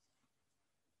tool?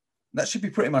 That should be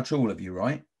pretty much all of you,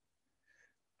 right?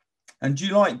 And do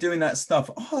you like doing that stuff?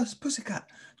 Oh, it's Pussycat.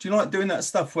 Do you like doing that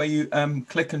stuff where you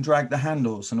click and drag the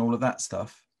handles and all of that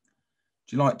stuff?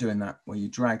 Do you like doing that where you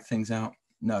drag things out?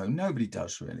 No, nobody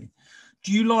does really.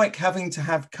 Do you like having to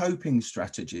have coping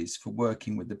strategies for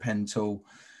working with the pen tool?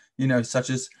 You know, such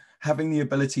as having the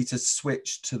ability to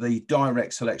switch to the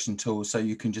direct selection tool so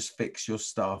you can just fix your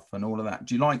stuff and all of that.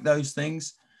 Do you like those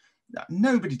things?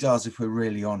 Nobody does if we're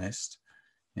really honest.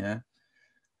 Yeah.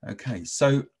 Okay.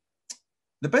 So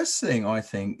the best thing I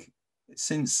think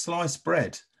since sliced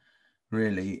bread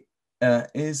really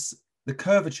is the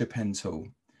curvature pen tool,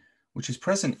 which is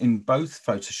present in both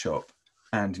Photoshop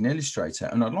and in Illustrator.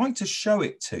 And I'd like to show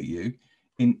it to you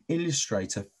in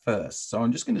Illustrator first. So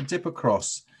I'm just going to dip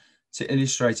across to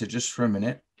Illustrator just for a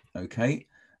minute, okay?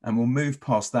 And we'll move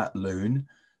past that loon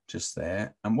just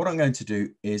there. And what I'm going to do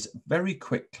is very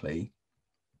quickly,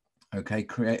 okay,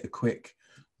 create a quick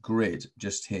grid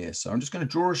just here. So I'm just going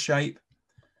to draw a shape,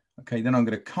 okay? Then I'm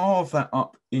going to carve that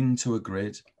up into a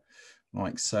grid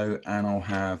like so. And I'll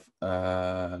have,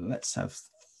 let's have,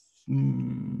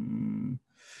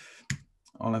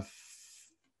 I'll have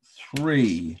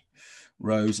 3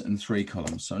 rows and 3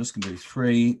 columns. So I'm just going to do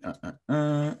 3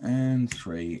 and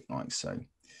 3 like so.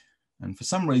 And for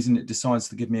some reason, it decides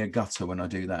to give me a gutter when I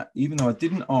do that. Even though I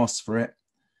didn't ask for it,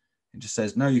 it just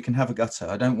says, no, you can have a gutter.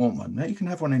 I don't want one. No, you can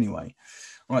have one anyway.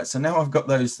 Right, so now I've got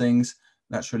those things.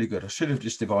 That's really good. I should have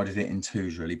just divided it in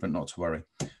twos really, but not to worry.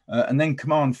 And then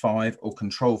Command 5 or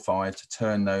Control 5 to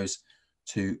turn those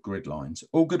to grid lines.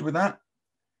 All good with that?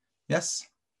 Yes?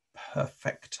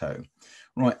 Perfecto.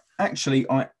 Right, actually,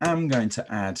 I am going to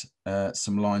add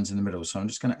some lines in the middle. So I'm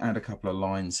just going to add a couple of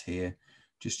lines here,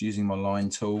 just using my line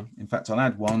tool. In fact, I'll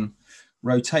add one.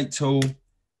 Rotate tool,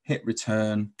 hit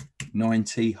return,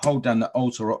 90, hold down the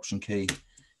Alt or Option key,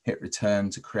 hit return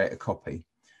to create a copy.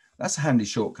 That's a handy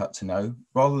shortcut to know.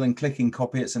 Rather than clicking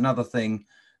copy, it's another thing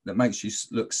that makes you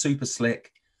look super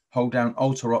slick. Hold down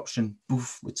Alt or Option,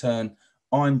 boof, return.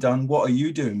 I'm done. What are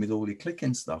you doing with all your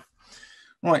clicking stuff?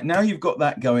 Right, now you've got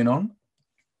that going on.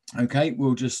 Okay,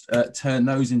 we'll just turn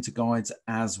those into guides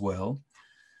as well.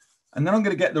 And then I'm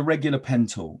going to get the regular pen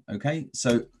tool. Okay,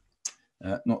 so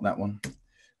not that one.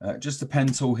 Just a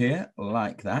pen tool here,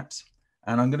 like that.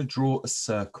 And I'm going to draw a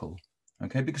circle.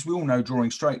 Okay, because we all know drawing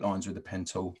straight lines with a pen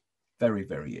tool, very,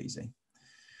 very easy.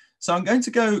 So I'm going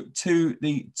to go to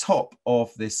the top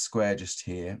of this square just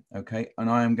here. Okay, and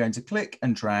I am going to click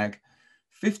and drag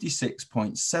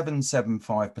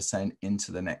 56.775%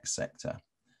 into the next sector.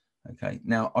 Okay,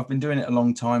 now I've been doing it a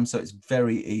long time, so it's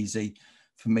very easy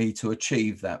for me to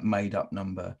achieve that made up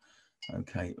number.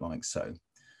 Okay, like so.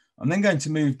 I'm then going to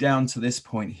move down to this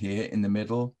point here in the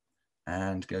middle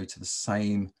and go to the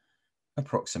same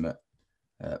approximate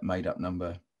made up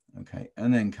number. Okay,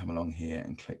 and then come along here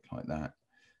and click like that,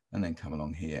 and then come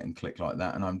along here and click like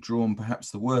that. And I'm drawn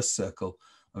perhaps the worst circle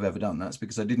I've ever done. That's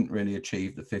because I didn't really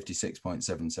achieve the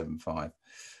 56.775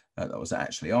 that was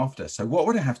actually after. So what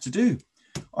would I have to do?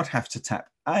 I'd have to tap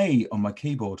A on my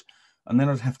keyboard, and then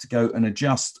I'd have to go and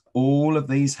adjust all of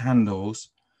these handles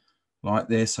like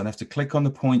this. I'd have to click on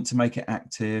the point to make it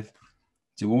active,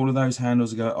 do all of those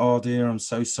handles and go, oh dear, I'm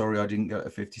so sorry I didn't go to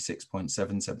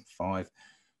 56.775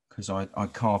 because I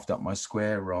carved up my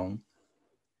square wrong.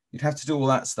 You'd have to do all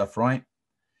that stuff, right?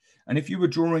 And if you were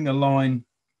drawing a line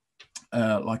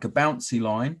like a bouncy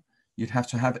line, you'd have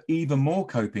to have even more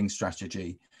coping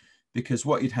strategy, because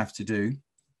what you'd have to do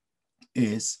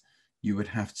is you would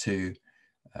have to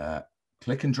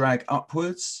click and drag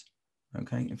upwards.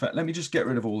 Okay, in fact, let me just get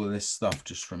rid of all of this stuff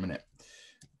just for a minute.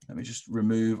 Let me just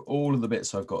remove all of the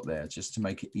bits I've got there just to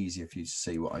make it easier for you to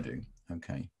see what I do.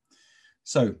 Okay,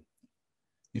 so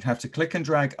you'd have to click and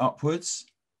drag upwards.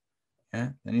 Yeah,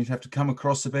 then you'd have to come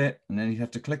across a bit, and then you'd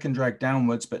have to click and drag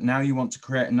downwards, but now you want to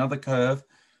create another curve.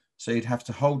 So you'd have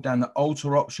to hold down the Alt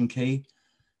or Option key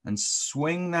and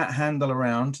swing that handle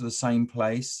around to the same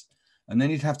place. And then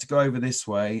you'd have to go over this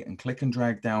way and click and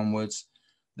drag downwards,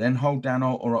 then hold down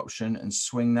Alt or Option and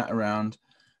swing that around.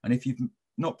 And if you've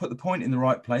not put the point in the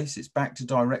right place, it's back to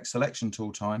direct selection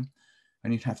tool time,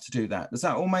 and you'd have to do that. Does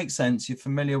that all make sense? You're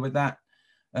familiar with that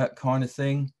kind of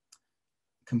thing?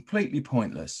 Completely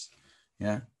pointless.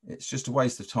 Yeah, it's just a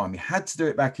waste of time. You had to do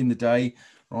it back in the day,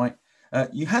 right?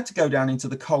 You had to go down into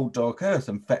the cold, dark earth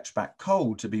and fetch back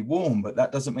coal to be warm, but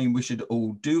that doesn't mean we should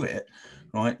all do it,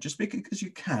 right? Just because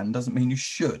you can doesn't mean you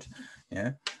should.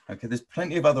 Yeah, okay, there's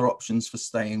plenty of other options for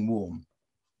staying warm.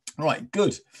 Right,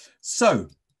 good. So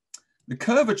the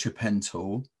curvature pen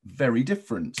tool, very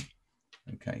different,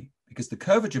 okay, because the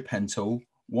curvature pen tool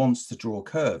wants to draw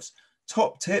curves.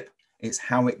 Top tip, it's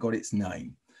how it got its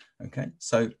name, okay?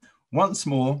 So once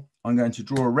more, I'm going to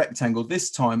draw a rectangle.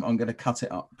 This time, I'm going to cut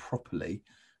it up properly,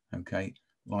 okay,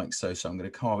 like so. So I'm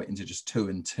going to carve it into just 2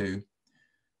 and 2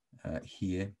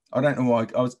 here. I don't know why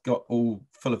I got all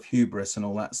full of hubris and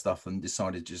all that stuff and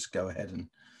decided to just go ahead and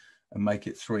make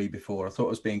it 3 before. I thought I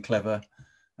was being clever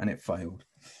and it failed.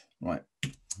 Right,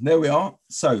 there we are.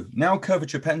 So now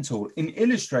curvature pen tool. In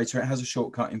Illustrator, it has a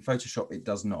shortcut. In Photoshop, it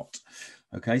does not.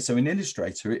 Okay, so in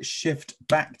Illustrator, it's Shift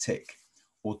backtick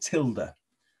or tilde.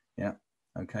 Yeah,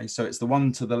 okay, so it's the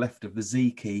one to the left of the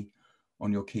Z key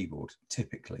on your keyboard,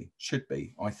 typically. Should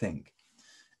be, I think.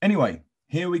 Anyway,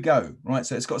 here we go. Right,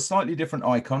 so it's got a slightly different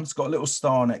icon. It's got a little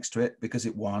star next to it because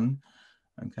it won.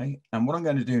 Okay, and what I'm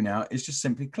going to do now is just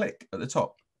simply click at the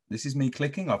top. This is me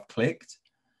clicking. I've clicked.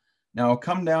 Now I'll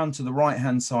come down to the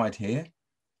right-hand side here.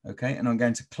 Okay, and I'm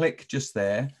going to click just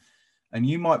there. And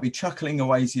you might be chuckling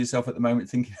away to yourself at the moment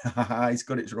thinking, he's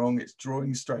got it wrong. It's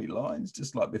drawing straight lines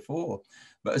just like before.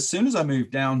 But as soon as I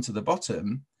move down to the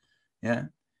bottom, yeah,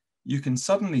 you can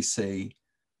suddenly see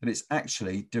that it's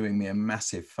actually doing me a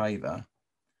massive favor.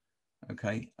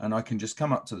 Okay, and I can just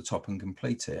come up to the top and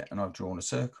complete it. And I've drawn a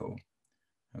circle.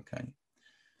 Okay,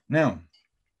 now,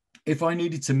 if I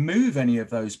needed to move any of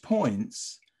those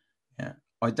points, yeah,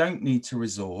 I don't need to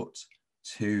resort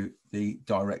to the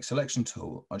direct selection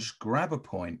tool. I just grab a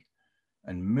point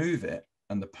and move it,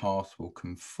 and the path will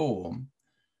conform,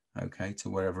 okay, to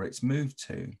wherever it's moved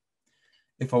to.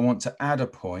 if I want to add a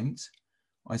point,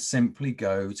 I simply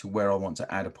go to where I want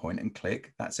to add a point and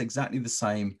click. That's exactly the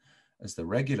same as the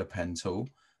regular pen tool,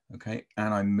 okay?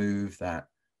 And I move that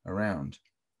around.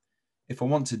 If I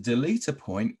want to delete a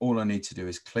point, all I need to do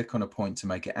is click on a point to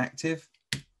make it active,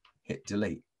 hit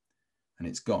delete, and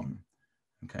it's gone,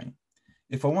 okay?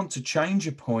 If I want to change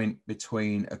a point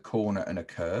between a corner and a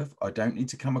curve, I don't need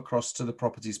to come across to the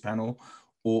properties panel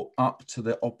or up to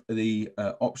the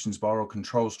options bar or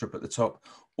control strip at the top,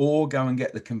 or go and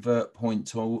get the convert point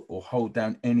tool or hold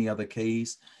down any other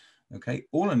keys. Okay,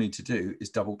 all I need to do is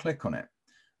double click on it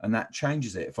and that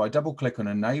changes it. If I double click on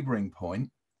a neighboring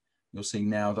point, you'll see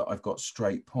now that I've got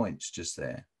straight points just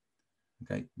there.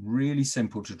 Okay, really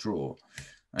simple to draw.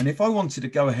 And if I wanted to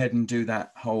go ahead and do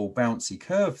that whole bouncy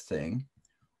curve thing,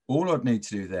 all I'd need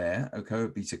to do there, okay,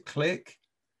 would be to click,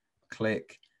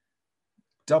 click,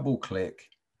 double click,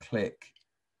 click,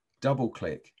 double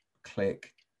click,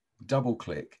 click, double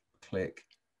click, click,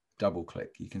 double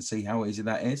click. You can see how easy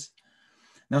that is.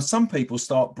 Now, some people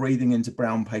start breathing into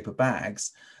brown paper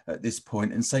bags at this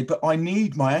point and say, but I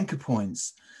need my anchor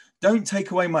points. Don't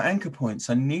take away my anchor points.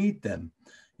 I need them.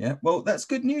 Yeah, well, that's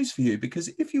good news for you, because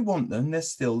if you want them, they're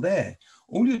still there.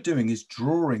 All you're doing is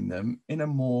drawing them in a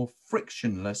more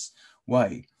frictionless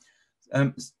way.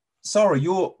 Sarah,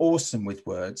 you're awesome with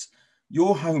words.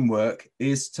 Your homework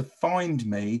is to find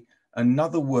me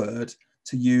another word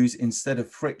to use instead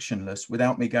of frictionless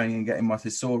without me going and getting my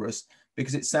thesaurus,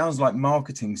 because it sounds like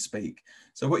marketing speak.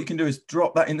 So what you can do is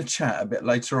drop that in the chat a bit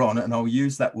later on and I'll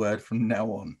use that word from now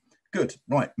on. Good,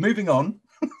 right, moving on.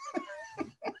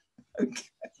 Okay.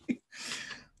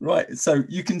 Right, so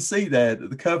you can see there that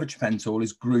the curvature pen tool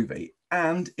is groovy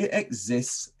and it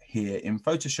exists here in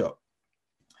Photoshop.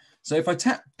 So if I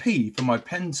tap P for my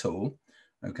pen tool,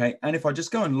 okay, and if I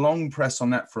just go and long press on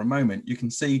that for a moment, you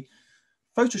can see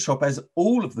Photoshop has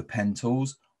all of the pen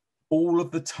tools all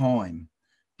of the time.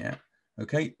 Yeah,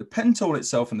 okay, the pen tool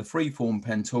itself and the freeform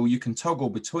pen tool, you can toggle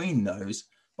between those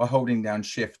by holding down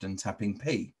Shift and tapping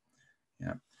P.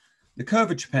 Yeah. The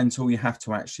curvature pen tool, you have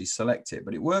to actually select it,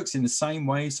 but it works in the same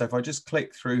way. So if I just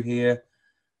click through here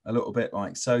a little bit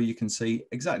like so, you can see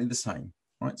exactly the same,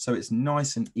 right? So it's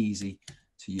nice and easy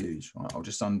to use, right? I'll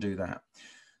just undo that.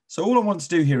 So all I want to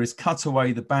do here is cut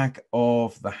away the back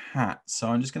of the hat. So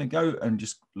I'm just going to go and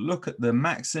just look at the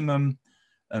maximum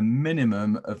and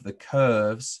minimum of the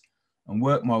curves and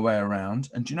work my way around.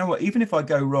 And do you know what? Even if I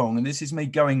go wrong, and this is me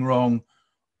going wrong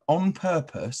on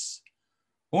purpose,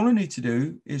 all I need to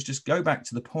do is just go back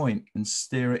to the point and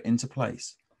steer it into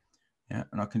place. Yeah,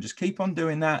 and I can just keep on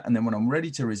doing that. And then when I'm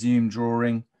ready to resume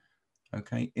drawing,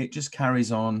 okay, it just carries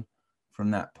on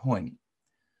from that point.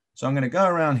 So I'm going to go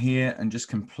around here and just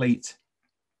complete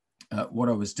what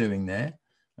I was doing there.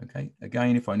 Okay,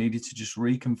 again, if I needed to just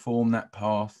reconform that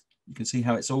path, you can see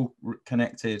how it's all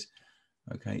connected.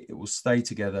 Okay, it will stay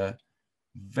together.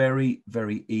 Very,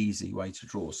 very easy way to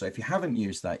draw. So if you haven't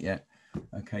used that yet,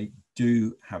 okay,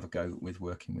 do have a go with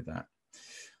working with that.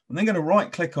 I'm then going to right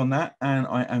click on that and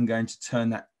I am going to turn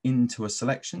that into a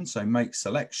selection. So make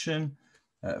selection.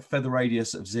 Feather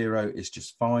radius of 0 is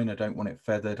just fine. I don't want it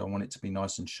feathered. I want it to be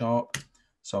nice and sharp.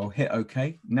 So I'll hit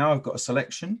OK. Now I've got a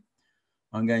selection.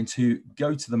 I'm going to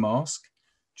go to the mask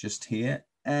just here.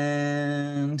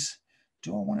 And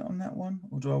do I want it on that one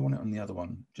or do I want it on the other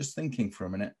one? Just thinking for a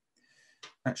minute.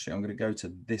 Actually, I'm going to go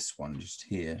to this one just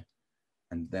here.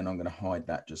 And then I'm going to hide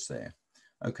that just there.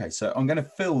 Okay, so I'm going to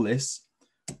fill this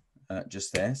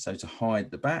just there. So to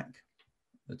hide the back,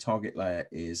 the target layer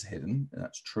is hidden.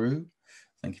 That's true.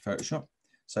 Thank you, Photoshop.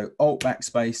 So Alt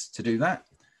backspace to do that.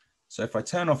 So if I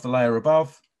turn off the layer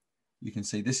above, you can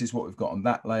see this is what we've got on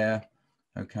that layer.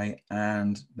 Okay,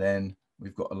 and then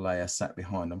we've got a layer sat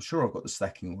behind. I'm sure I've got the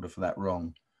stacking order for that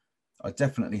wrong. I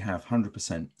definitely have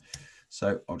 100%.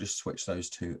 So I'll just switch those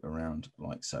two around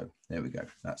like so. There we go.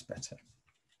 That's better.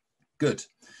 Good.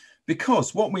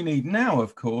 Because what we need now,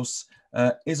 of course,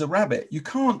 is a rabbit. You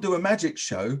can't do a magic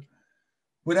show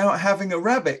without having a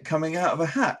rabbit coming out of a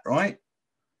hat, right?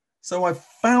 So I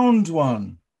found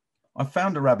one. I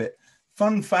found a rabbit.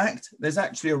 Fun fact, there's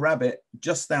actually a rabbit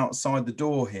just outside the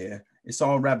door here. It's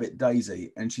our rabbit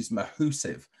Daisy, and she's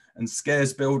mahoosive and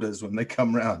scares builders when they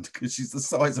come round because she's the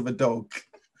size of a dog.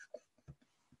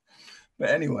 But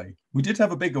anyway, we did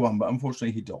have a bigger one, but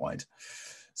unfortunately he died.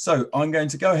 So I'm going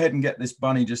to go ahead and get this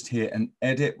bunny just here and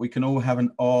edit. We can all have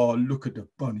an, oh, look at the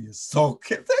bunny, a sock.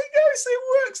 There you go, see,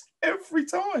 it works every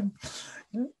time.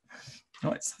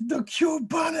 Right, it's the cute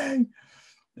bunny.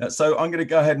 So I'm going to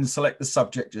go ahead and select the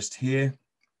subject just here.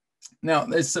 Now,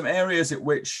 there's some areas at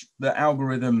which the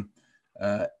algorithm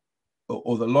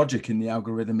or the logic in the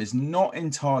algorithm is not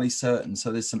entirely certain.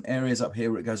 So there's some areas up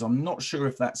here where it goes, I'm not sure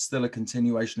if that's still a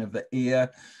continuation of the ear.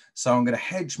 So I'm going to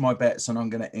hedge my bets and I'm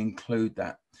going to include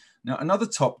that. Now, another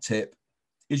top tip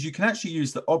is you can actually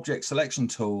use the object selection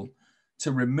tool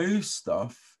to remove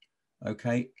stuff,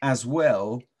 okay, as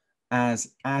well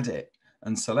as add it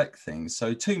and select things.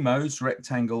 So 2 modes,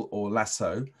 rectangle or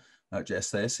lasso,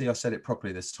 just there. See, I said it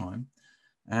properly this time.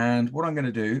 And what I'm going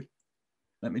to do,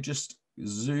 let me just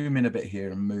zoom in a bit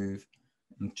here and move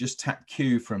and just tap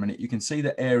Q for a minute. You can see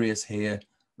the areas here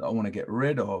that I want to get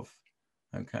rid of.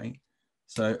 Okay,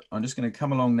 so I'm just going to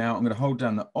come along now. I'm going to hold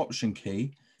down the Option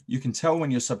key. You can tell when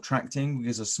you're subtracting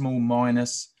because a small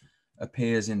minus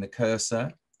appears in the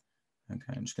cursor.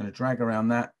 Okay, I'm just going to drag around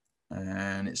that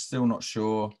and it's still not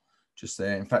sure, just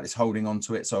there. In fact, it's holding on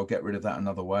to it, so I'll get rid of that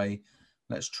another way.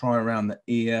 Let's try around the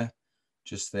ear,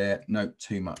 just there. Nope,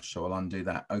 too much, so I'll undo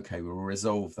that. Okay, we'll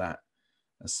resolve that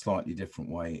a slightly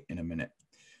different way in a minute.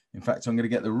 In fact, I'm going to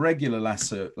get the regular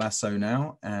lasso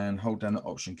now and hold down the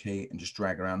Option key and just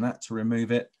drag around that to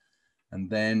remove it. And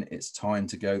then it's time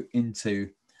to go into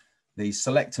the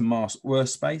Select and Mask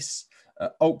workspace.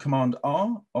 Alt Command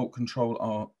R, Alt Control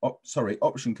R,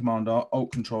 Option Command R,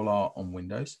 Alt Control R on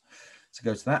Windows. So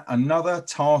go to that. Another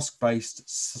task-based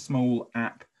small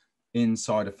app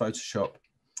inside of Photoshop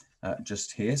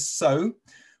just here. So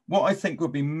what I think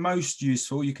would be most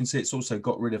useful, you can see it's also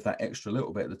got rid of that extra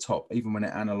little bit at the top. Even when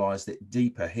it analyzed it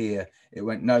deeper here, it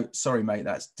went, no, sorry, mate,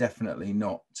 that's definitely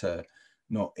not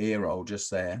ear roll just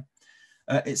there.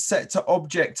 It's set to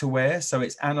object aware, so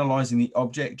it's analyzing the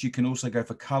object. You can also go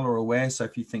for color aware. So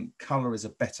if you think color is a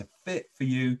better fit for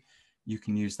you, you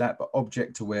can use that, but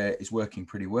object aware is working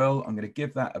pretty well. I'm going to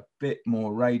give that a bit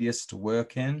more radius to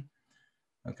work in.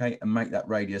 Okay, and make that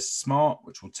radius smart,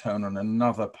 which will turn on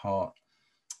another part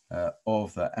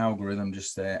of the algorithm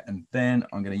just there. And then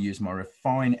I'm going to use my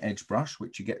refine edge brush,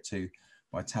 which you get to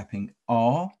by tapping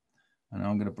R. And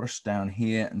I'm going to brush down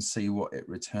here and see what it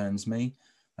returns me.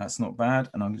 That's not bad.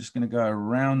 And I'm just going to go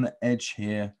around the edge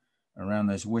here, around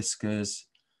those whiskers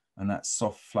and that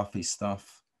soft, fluffy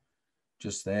stuff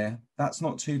just there. That's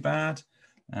not too bad.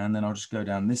 And then I'll just go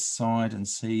down this side and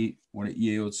see what it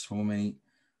yields for me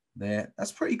there.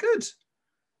 That's pretty good.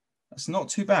 That's not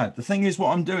too bad. The thing is,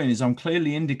 what I'm doing is I'm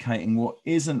clearly indicating what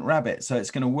isn't rabbit. So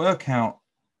it's going to work out,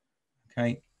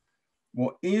 okay,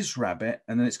 what is rabbit,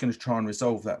 and then it's going to try and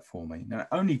resolve that for me. Now, it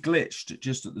only glitched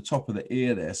just at the top of the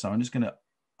ear there. So I'm just going to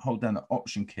hold down the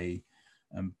Option key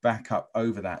and back up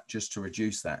over that just to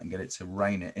reduce that and get it to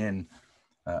rein it in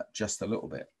just a little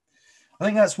bit. I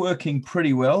think that's working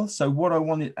pretty well. So what I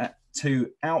wanted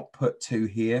to output to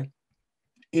here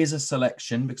is a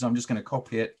selection, because I'm just going to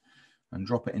copy it and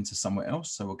drop it into somewhere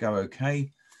else. So we'll go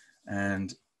OK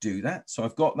and do that. So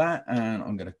I've got that and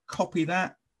I'm going to copy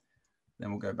that.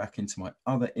 Then we'll go back into my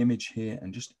other image here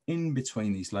and just in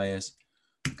between these layers,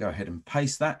 go ahead and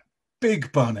paste that.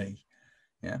 Big bunny.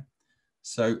 Yeah.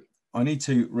 So I need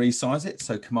to resize it.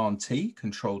 So Command T,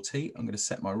 Control T. I'm going to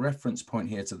set my reference point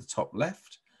here to the top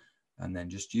left and then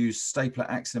just use stapler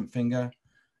accident finger.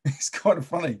 It's kind of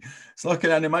funny. It's like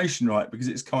an animation, right? Because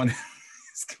it's kind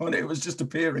of, it was just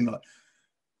appearing like,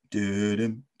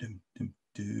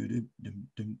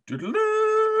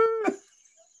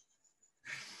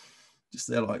 just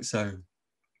there like so.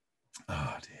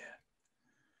 Oh dear.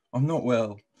 I'm not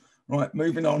well. Right,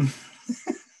 moving on.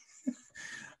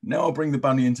 Now I'll bring the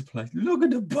bunny into play. Look at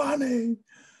the bunny.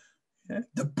 Yeah,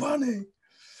 the bunny.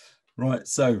 Right,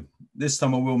 so this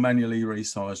time I will manually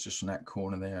resize just from that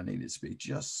corner there. I need it to be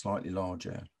just slightly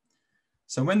larger.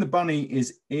 So when the bunny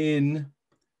is in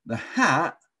the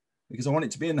hat, because I want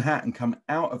it to be in the hat and come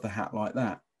out of the hat like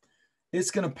that,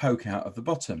 it's going to poke out of the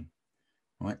bottom.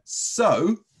 Right,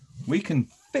 so we can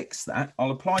fix that.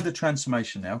 I'll apply the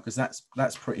transformation now because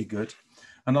that's pretty good.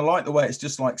 And I like the way it's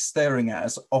just like staring at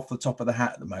us off the top of the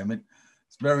hat at the moment.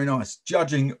 It's very nice,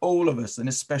 judging all of us and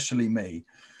especially me.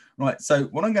 Right, so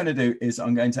what I'm going to do is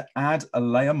I'm going to add a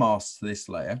layer mask to this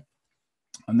layer.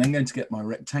 I'm then going to get my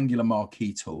rectangular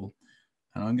marquee tool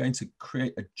and I'm going to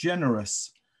create a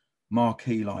generous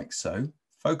marquee like so,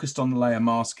 focused on the layer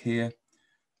mask here.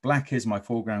 Black is my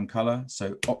foreground color,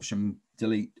 so Option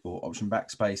Delete or Option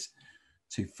Backspace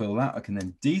to fill that. I can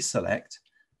then deselect,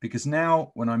 because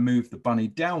now when I move the bunny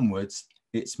downwards,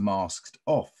 it's masked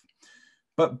off.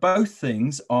 But both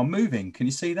things are moving. Can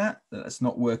you see that? That's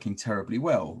not working terribly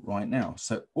well right now.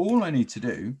 So all I need to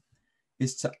do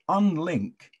is to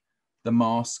unlink the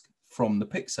mask from the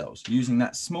pixels using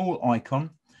that small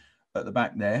icon at the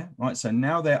back there, right? So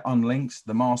now they're unlinked.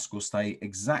 The mask will stay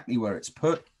exactly where it's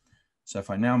put. So if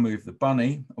I now move the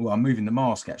bunny, well, I'm moving the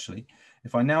mask actually.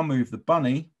 If I now move the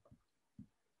bunny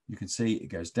You can see it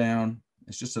goes down.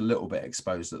 It's just a little bit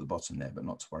exposed at the bottom there, but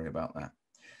not to worry about that.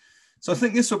 So I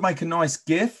think this would make a nice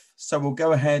GIF. So we'll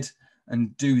go ahead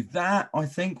and do that. I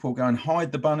think we'll go and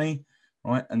hide the bunny,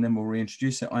 right? And then we'll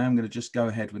reintroduce it. I am going to just go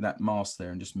ahead with that mask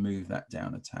there and just move that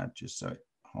down a tad just so it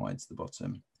hides the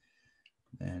bottom.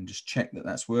 And just check that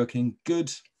that's working.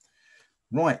 Good.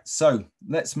 Right, so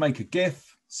let's make a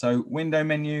GIF. So window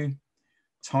menu,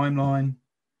 timeline.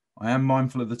 I am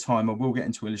mindful of the time. I will get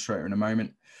into Illustrator in a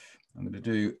moment. I'm going to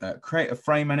do create a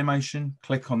frame animation.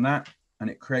 Click on that and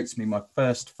it creates me my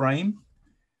first frame,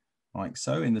 like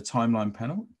so, in the timeline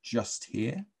panel, just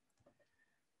here.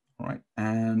 All right,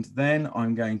 and then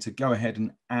I'm going to go ahead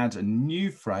and add a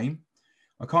new frame.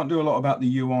 I can't do a lot about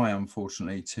the UI,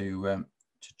 unfortunately, to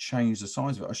change the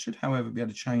size of it. I should, however, be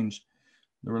able to change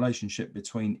the relationship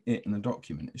between it and the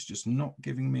document. It's just not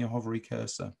giving me a hovery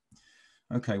cursor.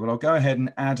 Okay, well, I'll go ahead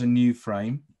and add a new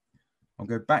frame. I'll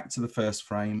go back to the first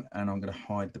frame and I'm going to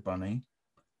hide the bunny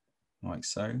like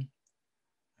so.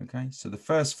 Okay, so the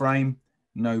first frame,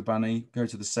 no bunny. Go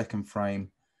to the second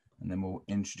frame and then we'll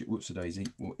introduce, whoops a daisy,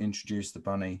 we'll introduce the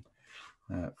bunny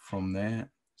from there.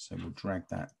 So we'll drag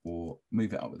that or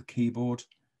move it up with the keyboard,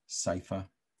 safer.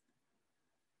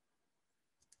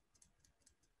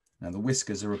 Now the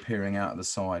whiskers are appearing out of the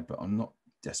side, but I'm not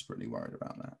desperately worried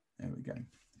about that. There we go.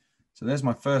 So there's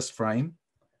my first frame.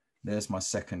 There's my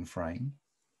second frame.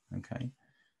 Okay.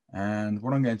 And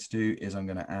what I'm going to do is I'm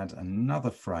going to add another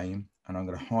frame and I'm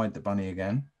going to hide the bunny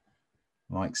again,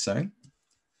 like so.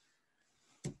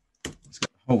 Let's get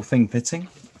the whole thing fitting.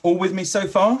 All with me so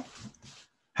far?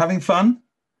 Having fun?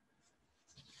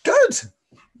 Good.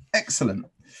 Excellent.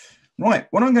 Right.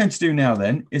 What I'm going to do now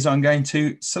then is I'm going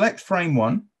to select frame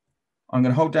 1. I'm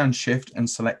going to hold down Shift and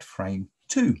select frame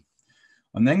 2.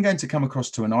 I'm then going to come across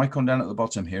to an icon down at the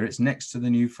bottom here. It's next to the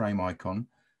new frame icon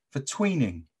for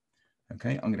tweening.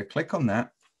 Okay, I'm going to click on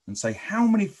that and say, how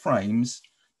many frames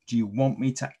do you want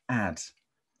me to add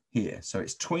here? So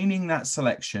it's tweening that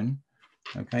selection.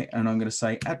 Okay, and I'm going to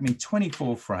say, add me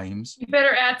 24 frames. You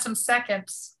better add some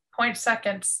seconds, 0.0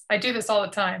 seconds. I do this all the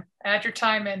time. Add your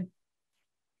time in.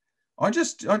 I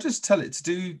just tell it to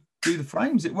do the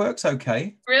frames. It works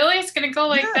okay. Really? It's going to go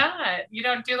like that? You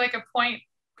don't do like a point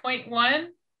 0.1,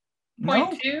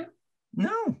 0.2?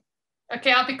 No.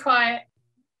 Okay, I'll be quiet.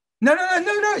 No.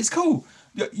 It's cool.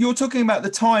 You're talking about the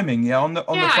timing, yeah, on the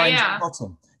frames at the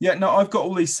bottom. Yeah, no, I've got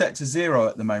all these set to 0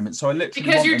 at the moment, so I literally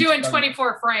because you're doing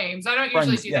 24 frames. I don't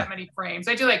usually do that many frames.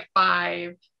 I do like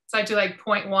 5. So I do like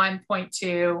 0.1,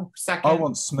 0.2 seconds. I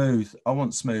want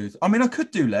smooth. I mean, I could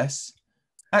do less.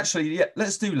 Actually, yeah,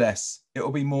 let's do less.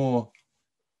 It'll be more.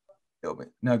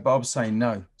 No, Bob's saying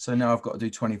no. So now I've got to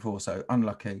do 24. So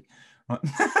unlucky. Right.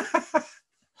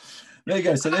 There you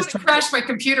go. So let's crash my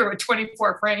computer with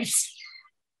 24 frames.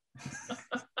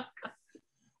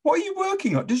 What are you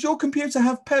working on? Does your computer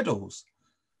have pedals?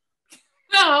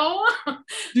 No.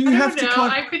 Do you have to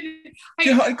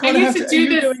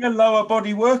do doing a lower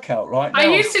body workout right now? I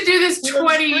used to do this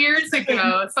 20 years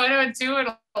ago, so I don't do it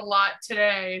a lot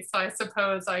today. So I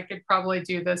suppose I could probably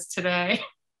do this today.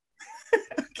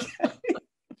 Okay.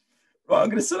 Right, I'm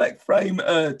going to select frame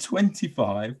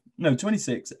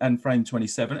 26 and frame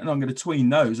 27, and I'm going to tween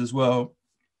those as well.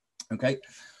 Okay,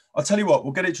 I'll tell you what,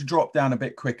 we'll get it to drop down a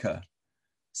bit quicker.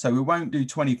 So we won't do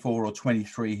 24 or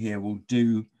 23 here. We'll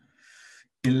do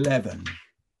 11.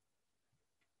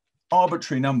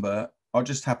 Arbitrary number. I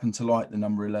just happen to like the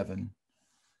number 11.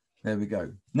 There we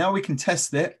go. Now we can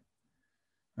test it.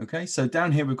 Okay, so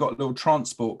down here we've got a little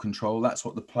transport control. That's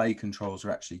what the play controls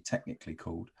are actually technically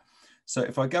called. So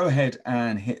if I go ahead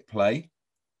and hit play,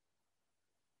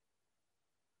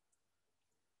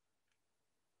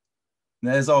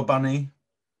 there's our bunny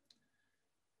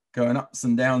going ups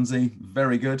and downsy.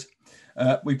 Very good.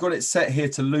 We've got it set here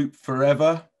to loop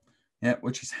forever, yeah,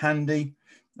 which is handy.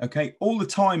 Okay, all the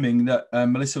timing that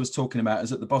Melissa was talking about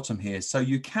is at the bottom here. So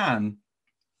you can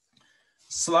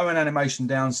slow an animation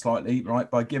down slightly, right,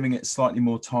 by giving it slightly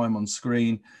more time on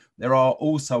screen. There are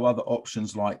also other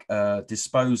options like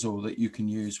disposal that you can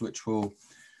use, which will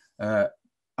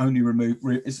only remove,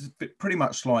 it's pretty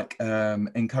much like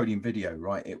encoding video,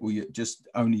 right? It will just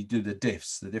only do the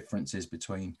diffs, the differences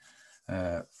between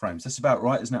frames. That's about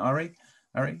right, isn't it, Ari?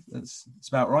 Ari, that's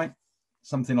about right.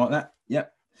 Something like that.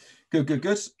 Yep.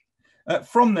 Good.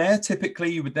 From there,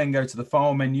 typically you would then go to the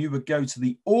file menu, would go to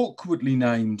the awkwardly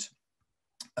named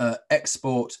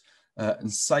export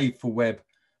and save for web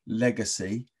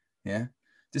legacy. Yeah.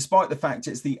 Despite the fact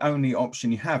it's the only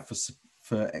option you have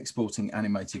for exporting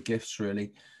animated GIFs,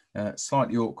 really.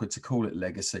 Slightly awkward to call it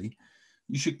legacy.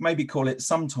 You should maybe call it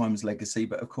sometimes legacy,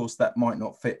 but of course that might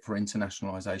not fit for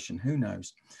internationalization. Who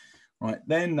knows? Right,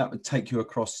 then that would take you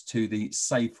across to the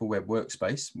Save for Web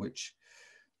workspace, which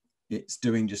it's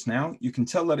doing just now. You can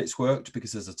tell that it's worked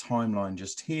because there's a timeline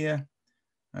just here.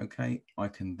 Okay, I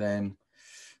can then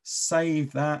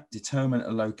save that, determine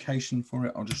a location for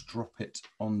it. I'll just drop it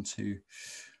onto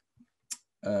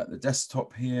the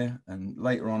desktop here, and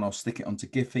later on I'll stick it onto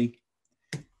Giphy.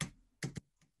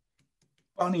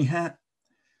 Bunny hat.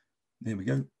 There we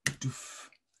go.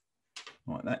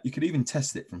 Like that. You could even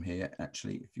test it from here,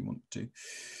 actually, if you want to.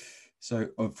 So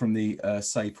from the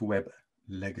Save for Web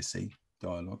legacy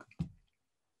dialog.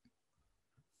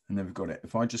 And then we've got it.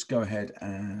 If I just go ahead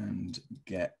and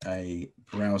get a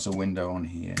browser window on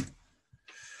here,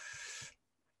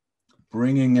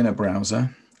 bringing in a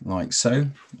browser like so.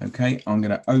 Okay, I'm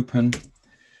going to open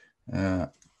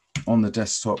on the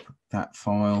desktop that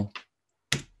file.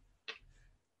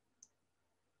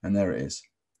 And there it is.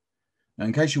 Now,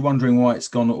 in case you're wondering why it's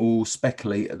gone all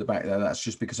speckly at the back there, that's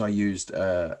just because I used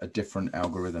a different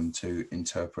algorithm to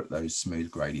interpret those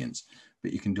smooth gradients.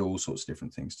 But you can do all sorts of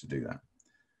different things to do that.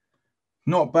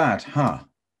 Not bad, huh?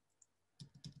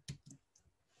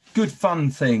 Good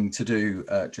fun thing to do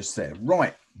just there.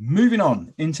 Right, moving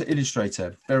on into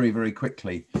Illustrator very, very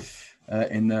quickly.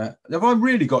 Have I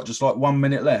really got just like 1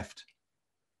 minute left?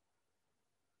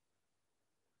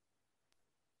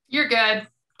 You're good.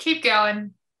 Keep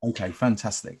going. Okay,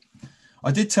 fantastic.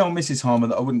 I did tell Mrs. Harmer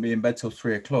that I wouldn't be in bed till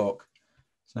 3 o'clock.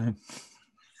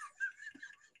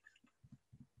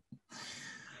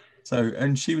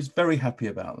 And she was very happy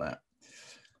about that.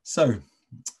 So,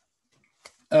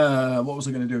 what was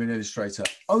I going to do in Illustrator?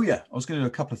 Oh yeah, I was going to do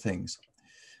a couple of things.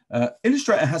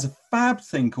 Illustrator has a fab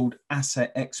thing called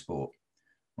asset export,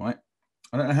 right?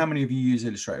 I don't know how many of you use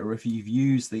Illustrator or if you've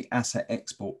used the asset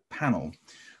export panel,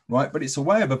 right? But it's a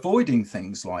way of avoiding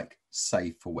things like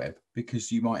Save for Web,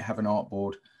 because you might have an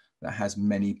artboard that has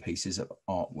many pieces of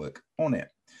artwork on it.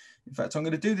 In fact, I'm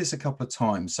going to do this a couple of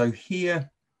times. So here,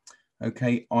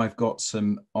 okay, I've got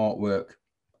some artwork,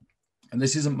 and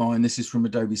this isn't mine. This is from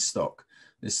Adobe stock,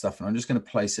 this stuff. And I'm just going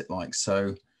to place it like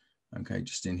so, okay,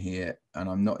 just in here. And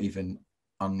I'm not even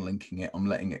unlinking it. I'm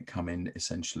letting it come in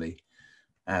essentially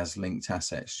as linked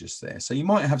assets just there. So you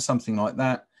might have something like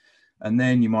that. And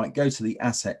then you might go to the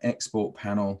asset export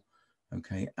panel,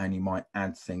 okay, and you might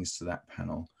add things to that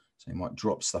panel. So you might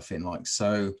drop stuff in like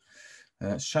so.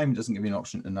 Shame it doesn't give you an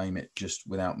option to name it just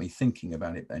without me thinking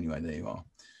about it. But anyway, there you are.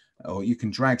 Or you can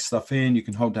drag stuff in. You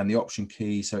can hold down the option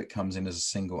key so it comes in as a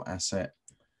single asset,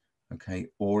 okay.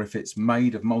 Or if it's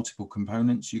made of multiple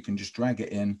components, you can just drag it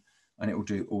in and it will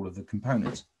do all of the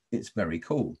components. It's very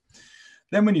cool.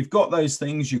 Then when you've got those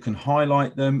things, you can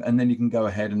highlight them, and then you can go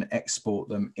ahead and export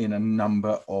them in a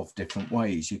number of different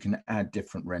ways. You can add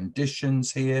different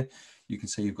renditions here. You can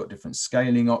see you've got different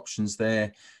scaling options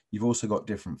there. You've also got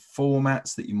different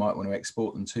formats that you might want to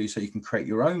export them to. So you can create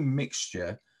your own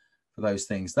mixture for those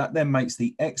things. That then makes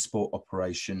the export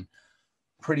operation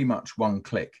pretty much one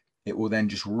click. It will then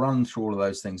just run through all of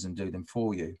those things and do them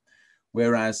for you.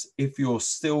 Whereas if you're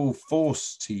still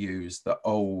forced to use the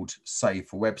old Save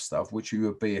for Web stuff, which you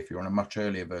would be if you're on a much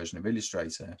earlier version of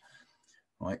Illustrator,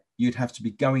 right, you'd have to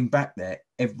be going back there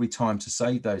every time to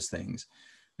save those things.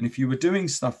 And if you were doing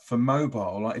stuff for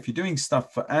mobile, like if you're doing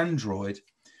stuff for Android,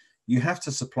 you have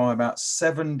to supply about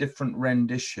 7 different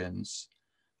renditions,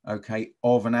 okay,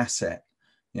 of an asset.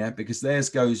 Yeah, because theirs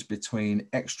goes between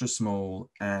extra small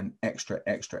and extra,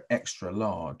 extra, extra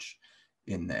large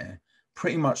in there.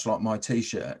 Pretty much like my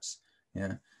t-shirts,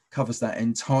 yeah, covers that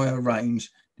entire range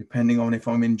depending on if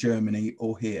I'm in Germany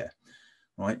or here,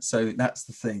 right? So that's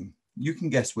the thing. You can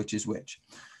guess which is which,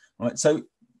 right? So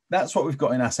that's what we've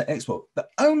got in asset export. The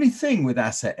only thing with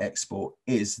asset export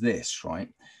is this, right?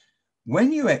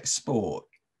 When you export,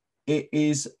 it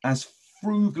is as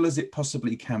frugal as it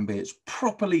possibly can be. It's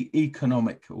properly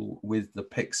economical with the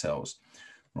pixels,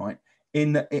 right?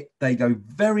 In that they go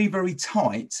very, very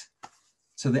tight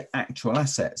to the actual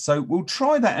asset. So we'll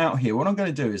try that out here. What I'm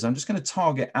going to do is I'm just going to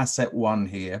target asset 1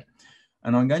 here,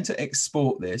 and I'm going to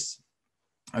export this.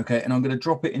 Okay, and I'm going to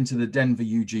drop it into the Denver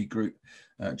UG group.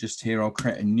 Just here, I'll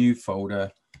create a new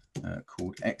folder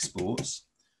called exports.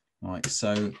 Like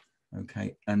so,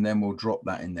 okay, and then we'll drop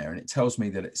that in there, and it tells me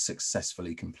that it's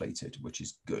successfully completed, which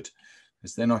is good,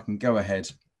 because then I can go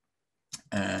ahead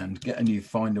and get a new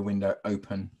Finder window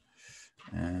open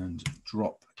and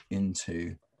drop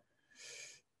into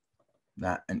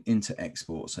that and into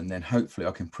exports, and then hopefully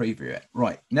I can preview it.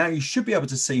 Right, now you should be able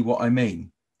to see what I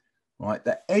mean, right?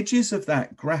 The edges of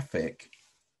that graphic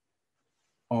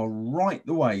are right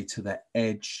the way to the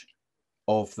edge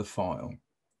of the file.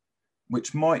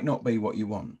 which might not be what you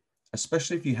want,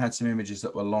 especially if you had some images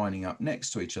that were lining up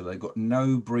next to each other. They've got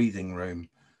no breathing room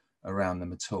around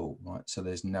them at all, right? So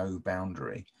there's no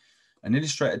boundary. And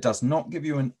Illustrator does not give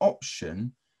you an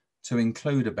option to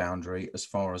include a boundary as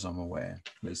far as I'm aware.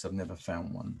 At least I've never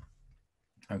found one.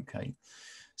 Okay,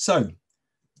 so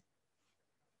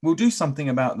we'll do something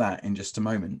about that in just a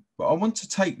moment. But I want to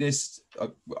take this,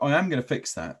 I am going to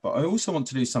fix that, but I also want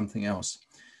to do something else,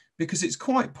 because it's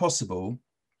quite possible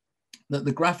that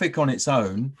the graphic on its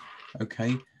own,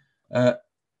 okay,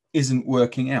 isn't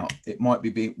working out. It might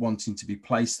be wanting to be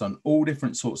placed on all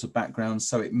different sorts of backgrounds,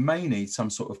 so it may need some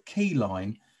sort of key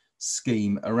line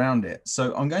scheme around it.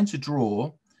 So I'm going to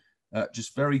draw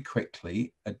just very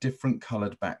quickly a different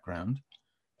colored background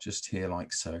just here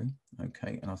like so.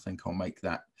 Okay, and I think I'll make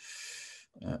that,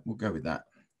 we'll go with that.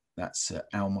 That's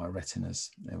Alma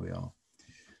Retinas, there we are.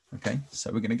 Okay,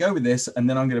 so we're going to go with this, and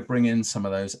then I'm going to bring in some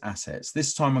of those assets.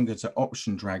 This time I'm going to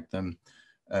option drag them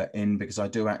in, because I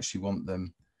do actually want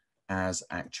them as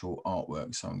actual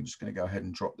artwork. So I'm just going to go ahead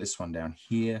and drop this one down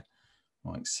here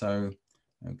like so.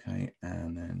 Okay,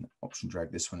 and then option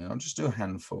drag this one in. I'll just do a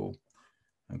handful.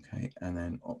 Okay, and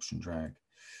then option drag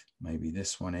maybe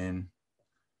this one in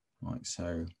like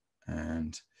so,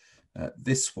 and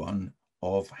this one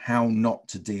of how not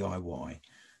to DIY.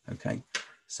 Okay,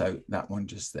 so that one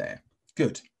just there.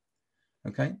 Good.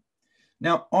 Okay,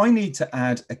 now I need to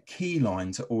add a key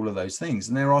line to all of those things,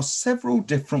 and there are several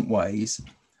different ways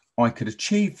I could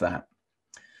achieve that.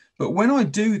 But when I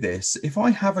do this, if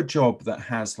I have a job that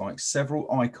has like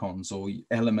several icons or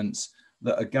elements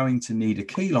that are going to need a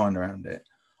key line around it,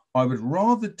 I would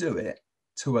rather do it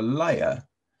to a layer,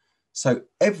 so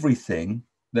everything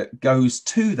that goes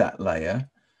to that layer,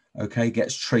 okay,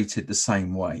 gets treated the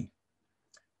same way,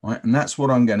 right? And that's what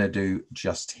I'm going to do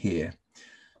just here.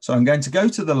 So I'm going to go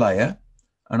to the layer,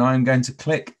 and I'm going to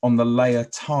click on the layer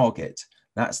target.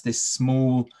 That's this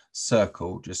small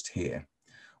circle just here.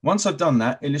 Once I've done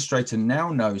that, Illustrator now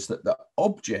knows that the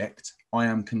object I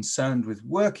am concerned with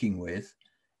working with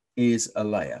is a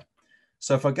layer.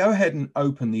 So if I go ahead and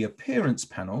open the appearance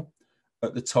panel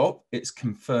at the top, it's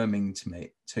confirming to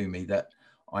me that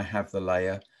I have the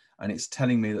layer, and it's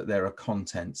telling me that there are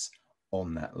contents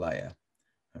on that layer.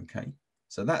 Okay,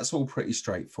 so that's all pretty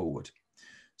straightforward.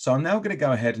 So I'm now going to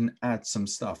go ahead and add some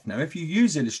stuff. Now, if you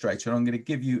use Illustrator, I'm going to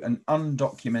give you an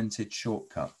undocumented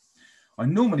shortcut. I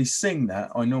normally sing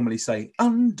that. I normally say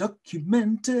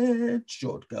undocumented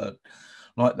shortcut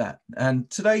like that. And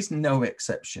today's no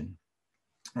exception.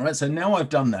 All right, so now I've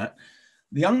done that.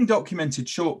 The undocumented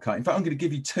shortcut, in fact, I'm going to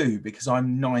give you two because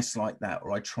I'm nice like that,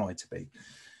 or I try to be.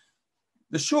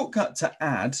 The shortcut to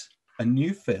add a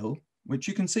new fill, which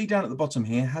you can see down at the bottom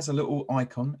here, has a little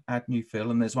icon, add new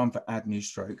fill, and there's one for add new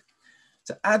stroke.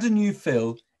 To add a new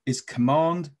fill is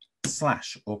Command/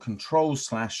 or Control/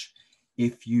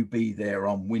 if you be there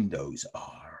on Windows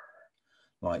R,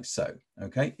 like so.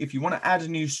 Okay, if you want to add a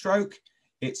new stroke,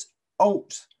 it's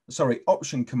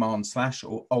Option Command/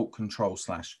 or Alt Control/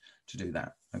 to do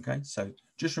that. Okay, so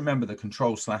just remember the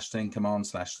Control/ thing, Command/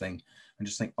 thing, and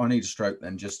just think, I need a stroke,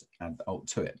 then just add the Alt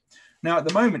to it. Now at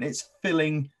the moment it's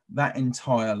filling that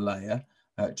entire layer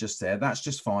just there. That's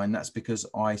just fine. That's because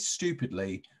I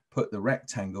stupidly put the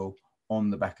rectangle on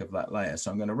the back of that layer.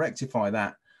 So I'm going to rectify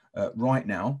that right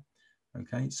now.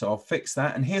 Okay, so I'll fix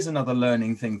that. And here's another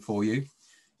learning thing for you.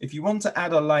 If you want to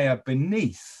add a layer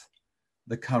beneath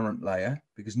the current layer,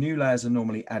 because new layers are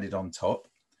normally added on top,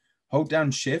 hold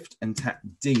down Shift and tap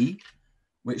D,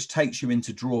 which takes you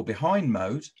into draw behind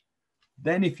mode.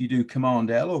 Then if you do Command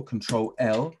L or Control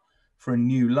L for a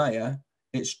new layer,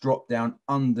 it's dropped down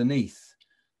underneath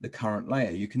the current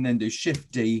layer. You can then do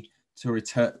Shift D to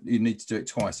return. You need to do it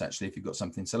twice actually if you've got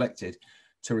something selected,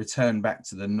 to return back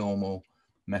to the normal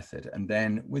method. And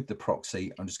then with the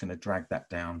proxy, I'm just going to drag that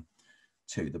down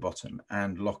to the bottom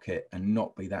and lock it and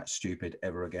not be that stupid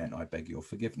ever again. I beg your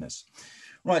forgiveness.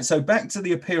 Right, so back to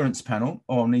the appearance panel.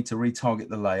 Oh, I'll need to retarget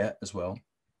the layer as well.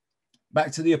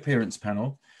 Back to the appearance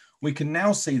panel. We can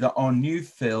now see that our new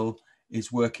fill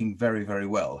is working very, very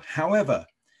well. However,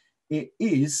 it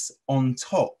is on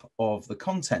top of the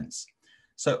contents.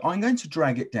 So I'm going to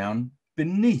drag it down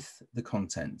beneath the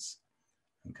contents.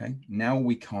 Okay, now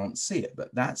we can't see it,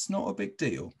 but that's not a big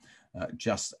deal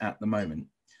just at the moment.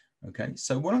 Okay,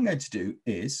 so what I'm going to do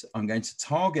is I'm going to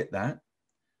target that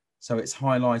so it's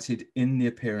highlighted in the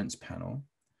appearance panel.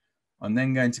 I'm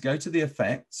then going to go to the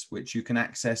effects, which you can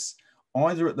access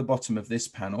either at the bottom of this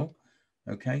panel,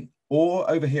 okay, or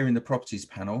over here in the properties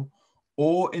panel,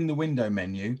 or in the window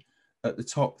menu at the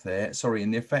top there, sorry,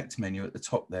 in the effect menu at the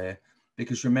top there,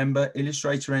 because remember,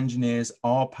 Illustrator engineers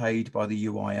are paid by the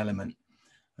UI element.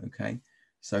 Okay,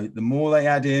 so the more they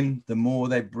add in, the more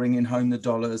they're bringing home the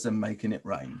dollars and making it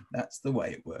rain. That's the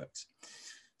way it works.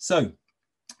 So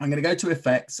I'm going to go to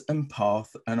effects and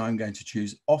path, and I'm going to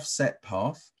choose offset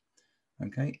path.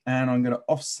 Okay, and I'm going to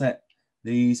offset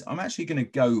these. I'm actually going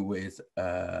to go with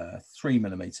 3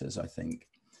 millimeters, I think.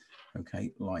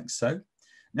 Okay, like so.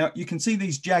 Now you can see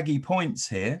these jaggy points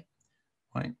here,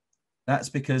 right? That's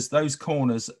because those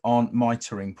corners aren't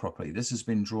mitering properly. This has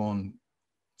been drawn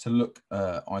to look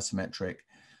isometric.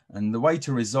 And the way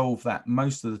to resolve that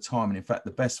most of the time, and in fact,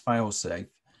 the best fail safe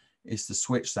is to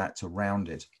switch that to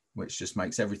rounded, which just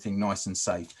makes everything nice and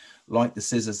safe, like the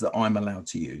scissors that I'm allowed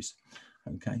to use.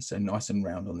 Okay, so nice and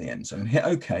round on the end. So I'm going to hit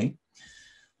OK.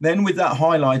 Then with that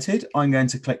highlighted, I'm going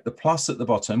to click the plus at the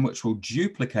bottom, which will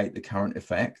duplicate the current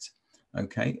effect.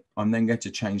 Okay, I'm then going to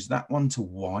change that one to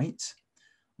white,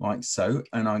 like so.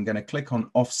 And I'm going to click on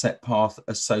offset path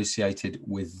associated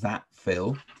with that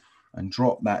fill and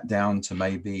drop that down to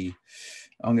maybe,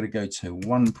 I'm going to go to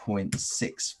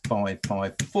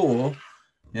 1.6554.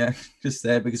 Yeah, just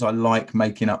there because I like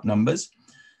making up numbers.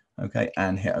 Okay,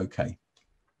 and hit OK.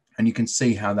 And you can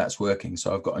see how that's working.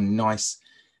 So I've got a nice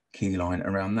key line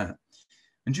around that.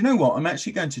 And you know what? I'm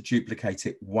actually going to duplicate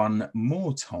it one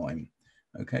more time.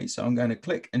 Okay, so I'm going to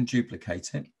click and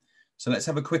duplicate it. So let's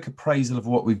have a quick appraisal of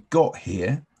what we've got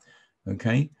here.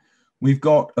 Okay, we've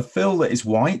got a fill that is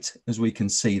white, as we can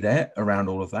see there around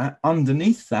all of that.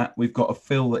 Underneath that, we've got a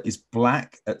fill that is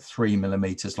black at 3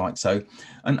 millimeters, like so.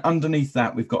 And underneath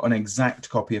that, we've got an exact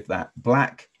copy of that,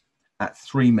 black at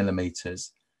 3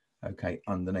 millimeters. Okay,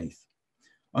 underneath.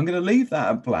 I'm going to leave that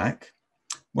at black.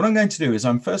 What I'm going to do is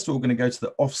I'm first of all going to go to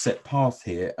the offset path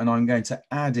here, and I'm going to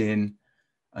add in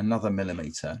another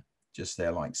millimeter just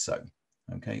there like so.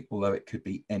 Okay, although it could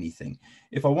be anything.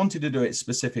 If I wanted to do it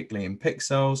specifically in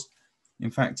pixels, in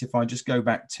fact, if I just go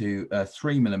back to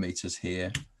 3 millimeters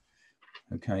here,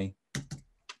 okay,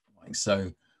 like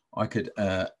so, I could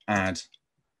add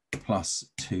plus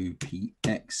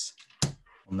 2px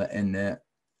on the end there,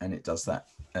 and it does that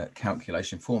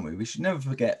calculation for me. We should never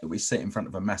forget that we sit in front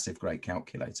of a massive, great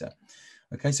calculator.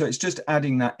 Okay, so it's just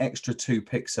adding that extra 2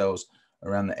 pixels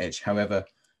around the edge. However,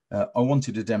 I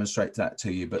wanted to demonstrate that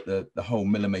to you, but the whole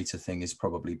millimeter thing is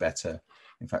probably better.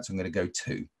 In fact, I'm going to go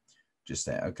 2 just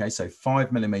there. Okay, so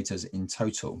 5 millimeters in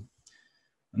total.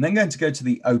 I'm then going to go to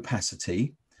the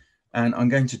opacity, and I'm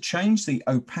going to change the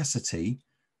opacity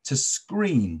to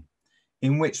screen,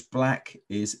 in which black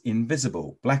is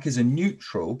invisible. Black is a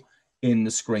neutral in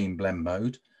the screen blend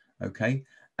mode, okay?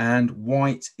 And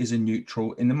white is a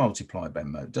neutral in the multiply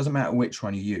blend mode. Doesn't matter which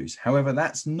one you use. However,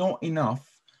 that's not enough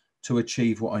to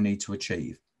achieve what I need to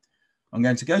achieve. I'm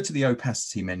going to go to the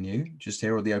opacity menu, just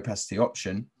here, or the opacity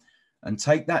option, and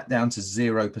take that down to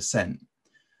 0%.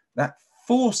 That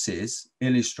forces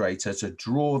Illustrator to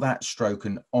draw that stroke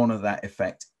and honor that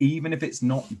effect, even if it's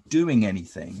not doing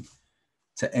anything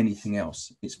to anything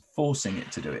else. It's forcing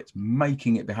it to do it, it's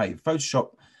making it behave.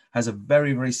 Photoshop has a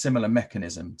very, very similar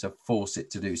mechanism to force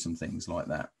it to do some things like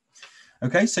that.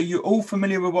 Okay, so you're all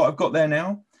familiar with what I've got there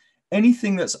now?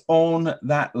 Anything that's on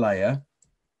that layer,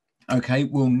 okay,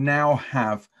 will now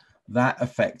have that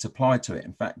effect applied to it.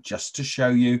 In fact, just to show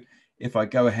you, if I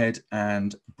go ahead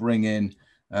and bring in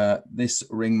this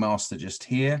ringmaster just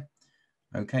here,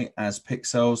 okay, as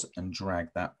pixels, and drag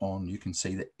that on, you can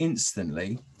see that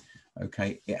instantly,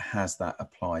 okay, it has that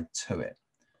applied to it.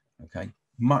 Okay,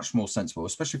 much more sensible,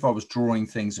 especially if I was drawing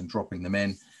things and dropping them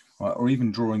in, right, or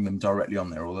even drawing them directly on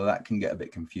there, although that can get a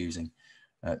bit confusing,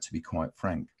 to be quite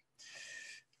frank.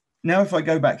 Now, if I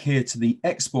go back here to the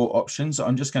export options,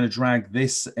 I'm just going to drag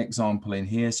this example in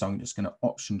here. So I'm just going to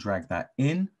option drag that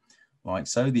in, like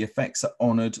so. The effects are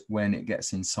honored when it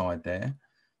gets inside there.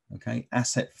 Okay,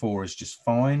 asset 4 is just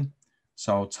fine.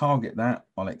 So I'll target that,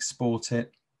 I'll export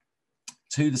it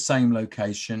to the same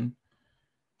location,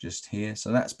 just here.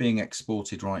 So that's being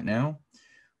exported right now.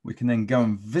 We can then go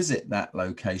and visit that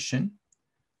location.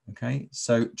 Okay,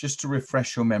 so just to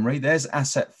refresh your memory, there's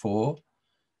asset 4.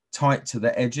 Tight to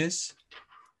the edges.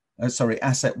 Sorry,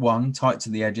 asset 1, tight to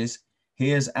the edges.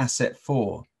 Here's asset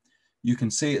 4. You can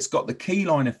see it's got the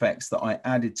keyline effects that I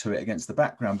added to it against the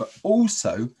background, but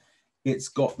also it's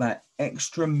got that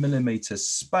extra millimeter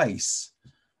space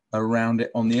around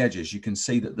it on the edges. You can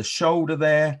see that the shoulder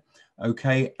there,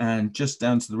 okay, and just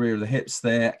down to the rear of the hips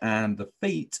there, and the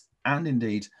feet, and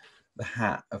indeed the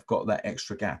hat have got that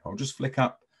extra gap. I'll just flick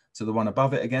up to the one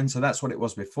above it again. So that's what it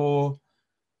was before.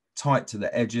 Tight to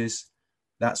the edges,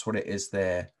 that's what it is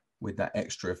there with that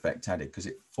extra effect added, because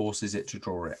it forces it to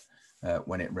draw it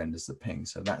when it renders the ping.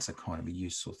 So that's a kind of a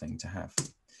useful thing to have.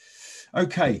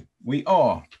 Okay, we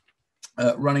are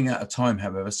running out of time,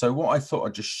 however. So what I thought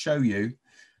I'd just show you,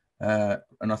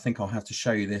 and I think I'll have to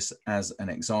show you this as an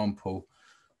example.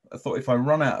 I thought if I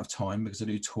run out of time, because I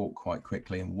do talk quite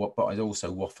quickly, but I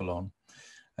also waffle on,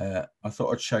 I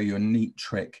thought I'd show you a neat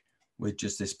trick with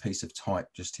just this piece of type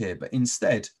just here. But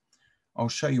instead, I'll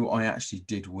show you what I actually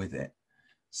did with it.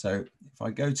 So if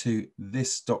I go to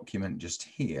this document just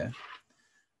here,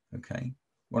 okay,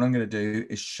 what I'm going to do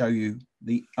is show you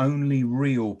the only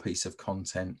real piece of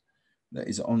content that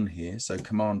is on here. So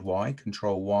Command Y,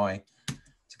 Control Y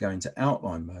to go into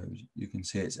outline mode. You can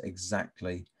see it's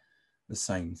exactly the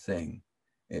same thing.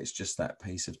 It's just that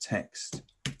piece of text.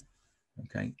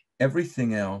 Okay,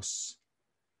 everything else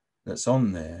that's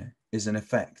on there is an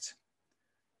effect.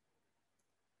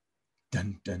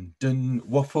 Dun, dun, dun.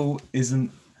 Waffle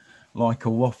isn't like a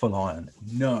waffle iron.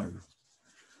 No.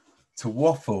 To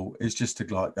waffle is just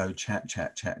to like go chat,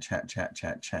 chat, chat, chat, chat,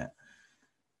 chat, chat.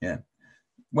 Yeah.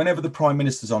 Whenever the Prime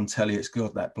Minister's on telly, it's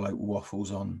got that bloke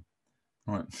waffles on.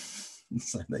 Right.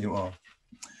 So there you are.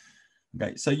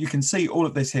 Okay, so you can see all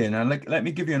of this here. Now, let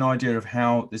me give you an idea of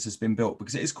how this has been built,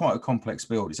 because it is quite a complex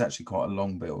build. It's actually quite a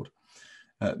long build,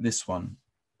 this one.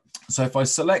 So if I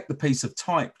select the piece of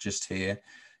type just here,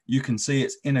 you can see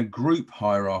it's in a group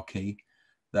hierarchy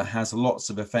that has lots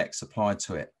of effects applied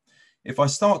to it. If I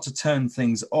start to turn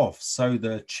things off, so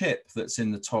the chip that's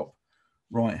in the top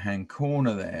right-hand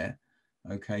corner there,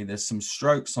 okay, there's some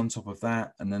strokes on top of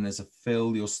that, and then there's a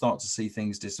fill. You'll start to see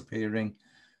things disappearing.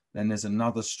 Then there's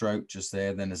another stroke just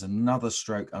there. Then there's another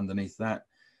stroke underneath that.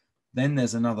 Then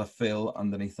there's another fill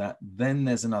underneath that. Then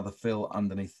there's another fill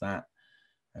underneath that.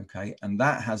 Okay, and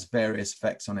that has various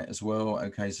effects on it as well.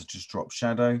 Okay, so just drop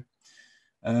shadow.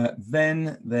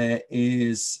 Then there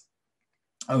is,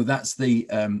 oh, that's the,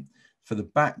 for the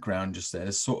background just there,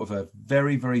 there's sort of a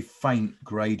very, very faint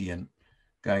gradient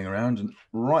going around, and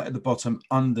right at the bottom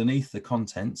underneath the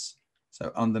contents,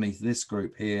 so underneath this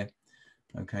group here,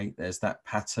 okay, there's that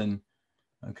pattern,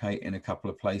 okay, in a couple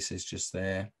of places just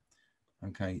there.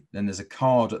 Okay, then there's a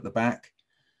card at the back,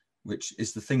 which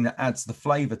is the thing that adds the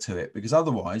flavor to it, because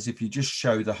otherwise, if you just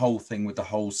show the whole thing with the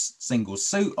whole single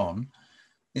suit on,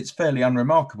 it's fairly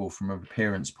unremarkable from an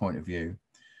appearance point of view.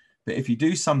 But if you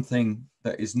do something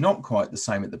that is not quite the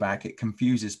same at the back, it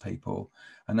confuses people,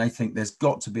 and they think there's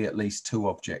got to be at least two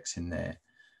objects in there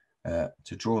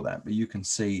to draw that. But you can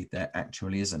see there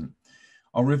actually isn't.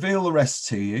 I'll reveal the rest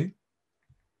to you,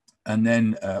 and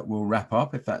then we'll wrap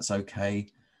up if that's okay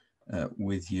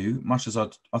with you. Much as I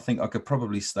think I could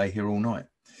probably stay here all night.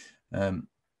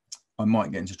 I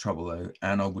might get into trouble though,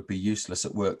 and I would be useless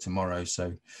at work tomorrow.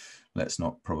 So let's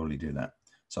not probably do that.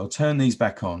 So I'll turn these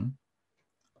back on.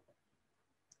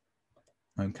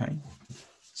 Okay,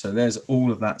 so there's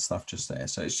all of that stuff just there.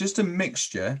 So it's just a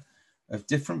mixture of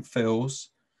different fills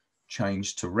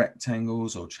changed to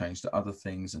rectangles or changed to other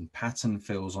things, and pattern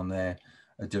fills on there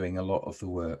are doing a lot of the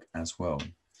work as well.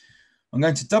 I'm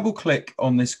going to double click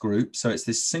on this group. So it's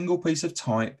this single piece of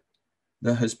type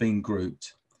that has been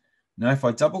grouped. Now, if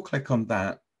I double click on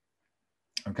that,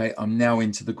 okay, I'm now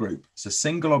into the group. It's a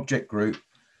single object group,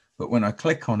 but when I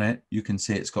click on it, you can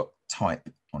see it's got type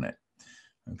on it.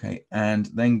 Okay, and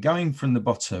then going from the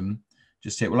bottom,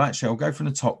 just here, well, actually, I'll go from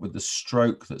the top with the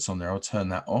stroke that's on there. I'll turn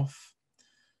that off,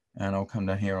 and I'll come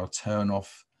down here. I'll turn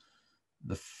off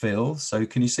the fill. So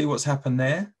can you see what's happened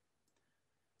there?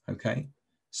 Okay,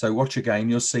 so watch again.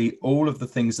 You'll see all of the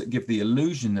things that give the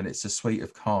illusion that it's a suite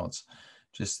of cards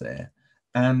just there.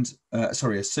 And,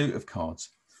 sorry, a suit of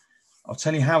cards. I'll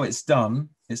tell you how it's done.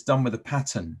 It's done with a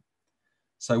pattern.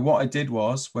 So what I did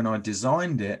was, when I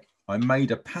designed it, I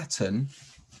made a pattern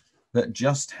that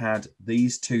just had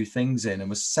these two things in and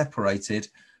was separated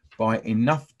by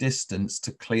enough distance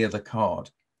to clear the card.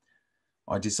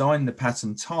 I designed the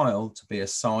pattern tile to be a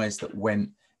size that went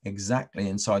exactly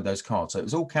inside those cards. So it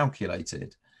was all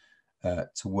calculated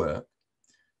to work.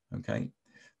 Okay.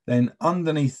 Then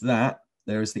underneath that,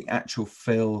 there is the actual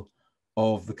fill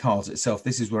of the cards itself.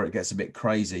 This is where it gets a bit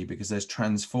crazy because there's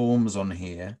transforms on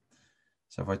here.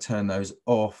 So if I turn those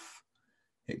off,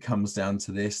 it comes down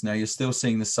to this. Now you're still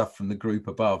seeing the stuff from the group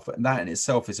above, but that in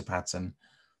itself is a pattern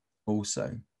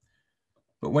also.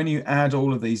 But when you add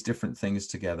all of these different things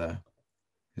together,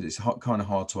 because it's kind of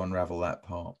hard to unravel that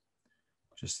part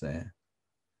just there,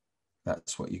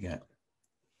 that's what you get,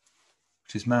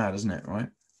 which is mad, isn't it? Right?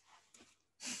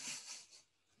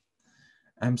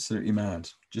 Absolutely mad.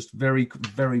 Just very,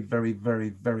 very, very, very,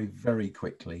 very, very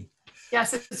quickly.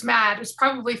 Yes, it's mad. It's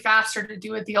probably faster to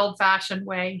do it the old-fashioned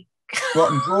way. Go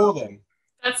out and draw them.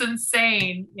 That's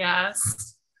insane.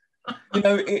 Yes. You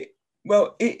know,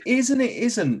 it is and it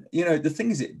isn't. You know, the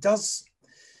thing is, it does.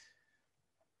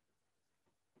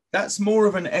 That's more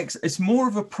of it's more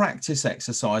of a practice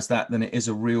exercise than it is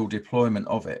a real deployment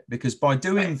of it, because by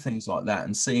doing things like that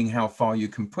and seeing how far you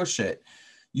can push it,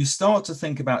 you start to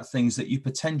think about things that you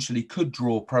potentially could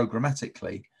draw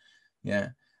programmatically. Yeah.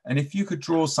 And if you could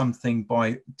draw something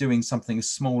by doing something as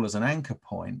small as an anchor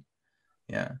point,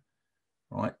 yeah,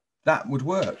 right, that would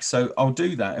work. So I'll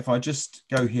do that. If I just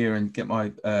go here and get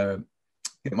my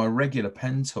regular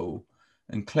pen tool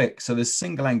and click. So there's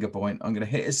single anchor point. I'm going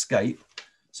to hit escape.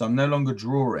 So I'm no longer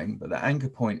drawing, but the anchor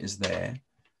point is there.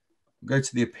 Go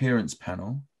to the appearance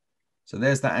panel. So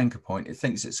there's that anchor point. It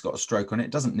thinks it's got a stroke on it.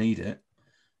 It doesn't need it.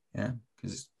 Yeah,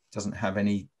 because it doesn't have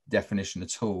any definition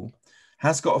at all.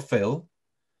 Has got a fill.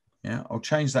 Yeah, I'll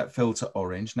change that fill to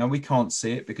orange. Now we can't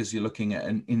see it because you're looking at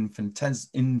an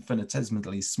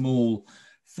infinitesimally small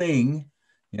thing,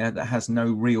 yeah, that has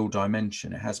no real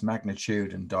dimension. It has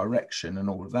magnitude and direction and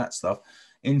all of that stuff.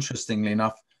 Interestingly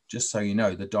enough, just so you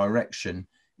know, the direction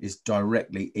is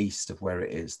directly east of where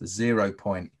it is. The 0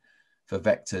 point for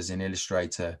vectors in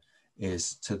Illustrator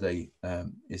is to the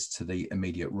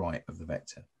immediate right of the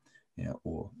vector, yeah,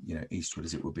 or eastward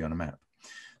as it would be on a map.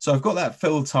 So I've got that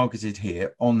fill targeted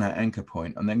here on that anchor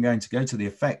point. I'm then going to go to the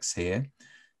effects here,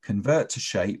 convert to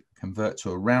shape, convert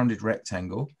to a rounded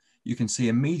rectangle. You can see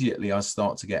immediately I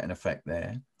start to get an effect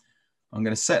there. I'm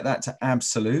going to set that to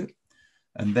absolute,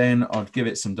 and then I'd give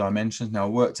it some dimensions. Now I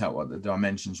worked out what the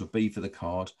dimensions would be for the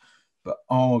card, but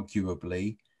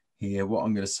arguably here, what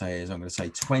I'm going to say is I'm going to say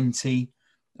 20,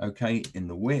 okay, in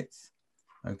the width,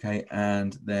 okay,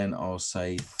 and then I'll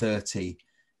say 30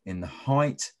 in the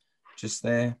height. Just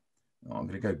there. Oh, I'm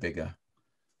going to go bigger.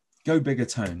 Go bigger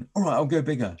tone. All right, I'll go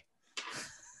bigger.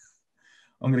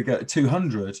 I'm going to go to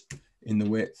 200 in the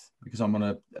width because I'm on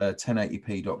a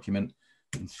 1080p document,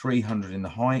 and 300 in the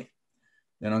height.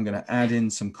 Then I'm going to add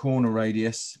in some corner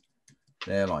radius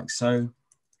there like so.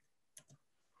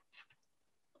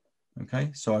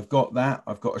 Okay, so I've got that.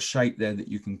 I've got a shape there that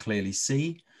you can clearly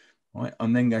see. Right,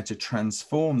 I'm then going to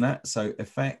transform that. So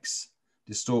effects,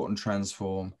 distort and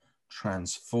transform.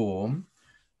 Transform.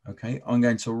 Okay, I'm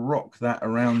going to rock that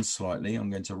around slightly. I'm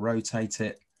going to rotate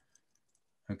it,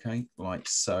 okay, like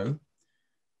so. Do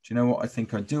you know what? I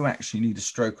think I do actually need a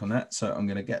stroke on that. So I'm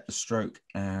going to get the stroke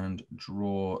and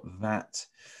draw that.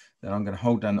 Then I'm going to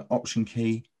hold down the Option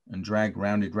key and drag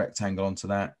rounded rectangle onto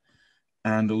that,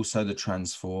 and also the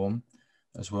transform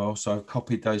as well. So I've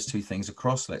copied those two things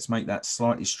across. Let's make that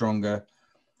slightly stronger.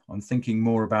 I'm thinking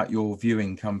more about your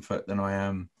viewing comfort than I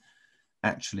am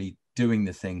actually doing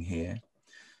the thing here.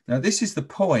 Now this is the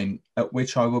point at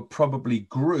which I will probably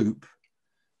group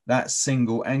that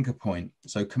single anchor point.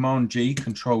 So Command G,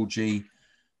 Control G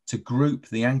to group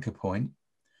the anchor point,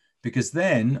 because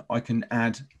then I can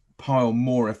pile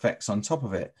more effects on top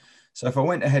of it. So if I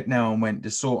went ahead now and went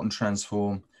distort and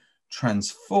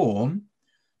transform,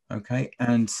 okay,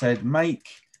 and said make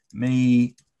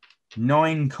me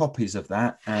 9 copies of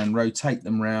that and rotate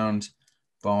them round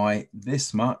by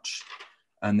this much,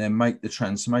 and then make the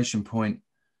transformation point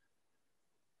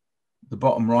the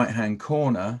bottom right-hand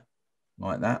corner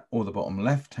like that, or the bottom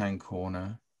left-hand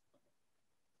corner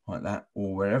like that,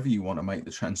 or wherever you want to make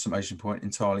the transformation point,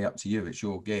 entirely up to you. It's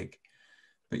your gig.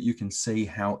 But you can see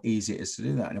how easy it is to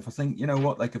do that. And if I think, you know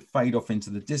what, they could fade off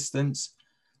into the distance,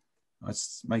 I'd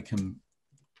make them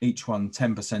each one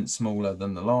 10% smaller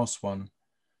than the last one.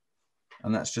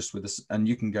 And that's just with this, and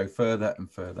you can go further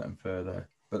and further and further,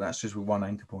 but that's just with one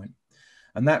anchor point.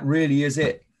 And that really is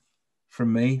it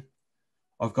from me.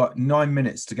 I've got 9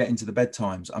 minutes to get into the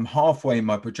bedtimes. I'm halfway in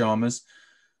my pajamas,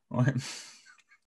 right?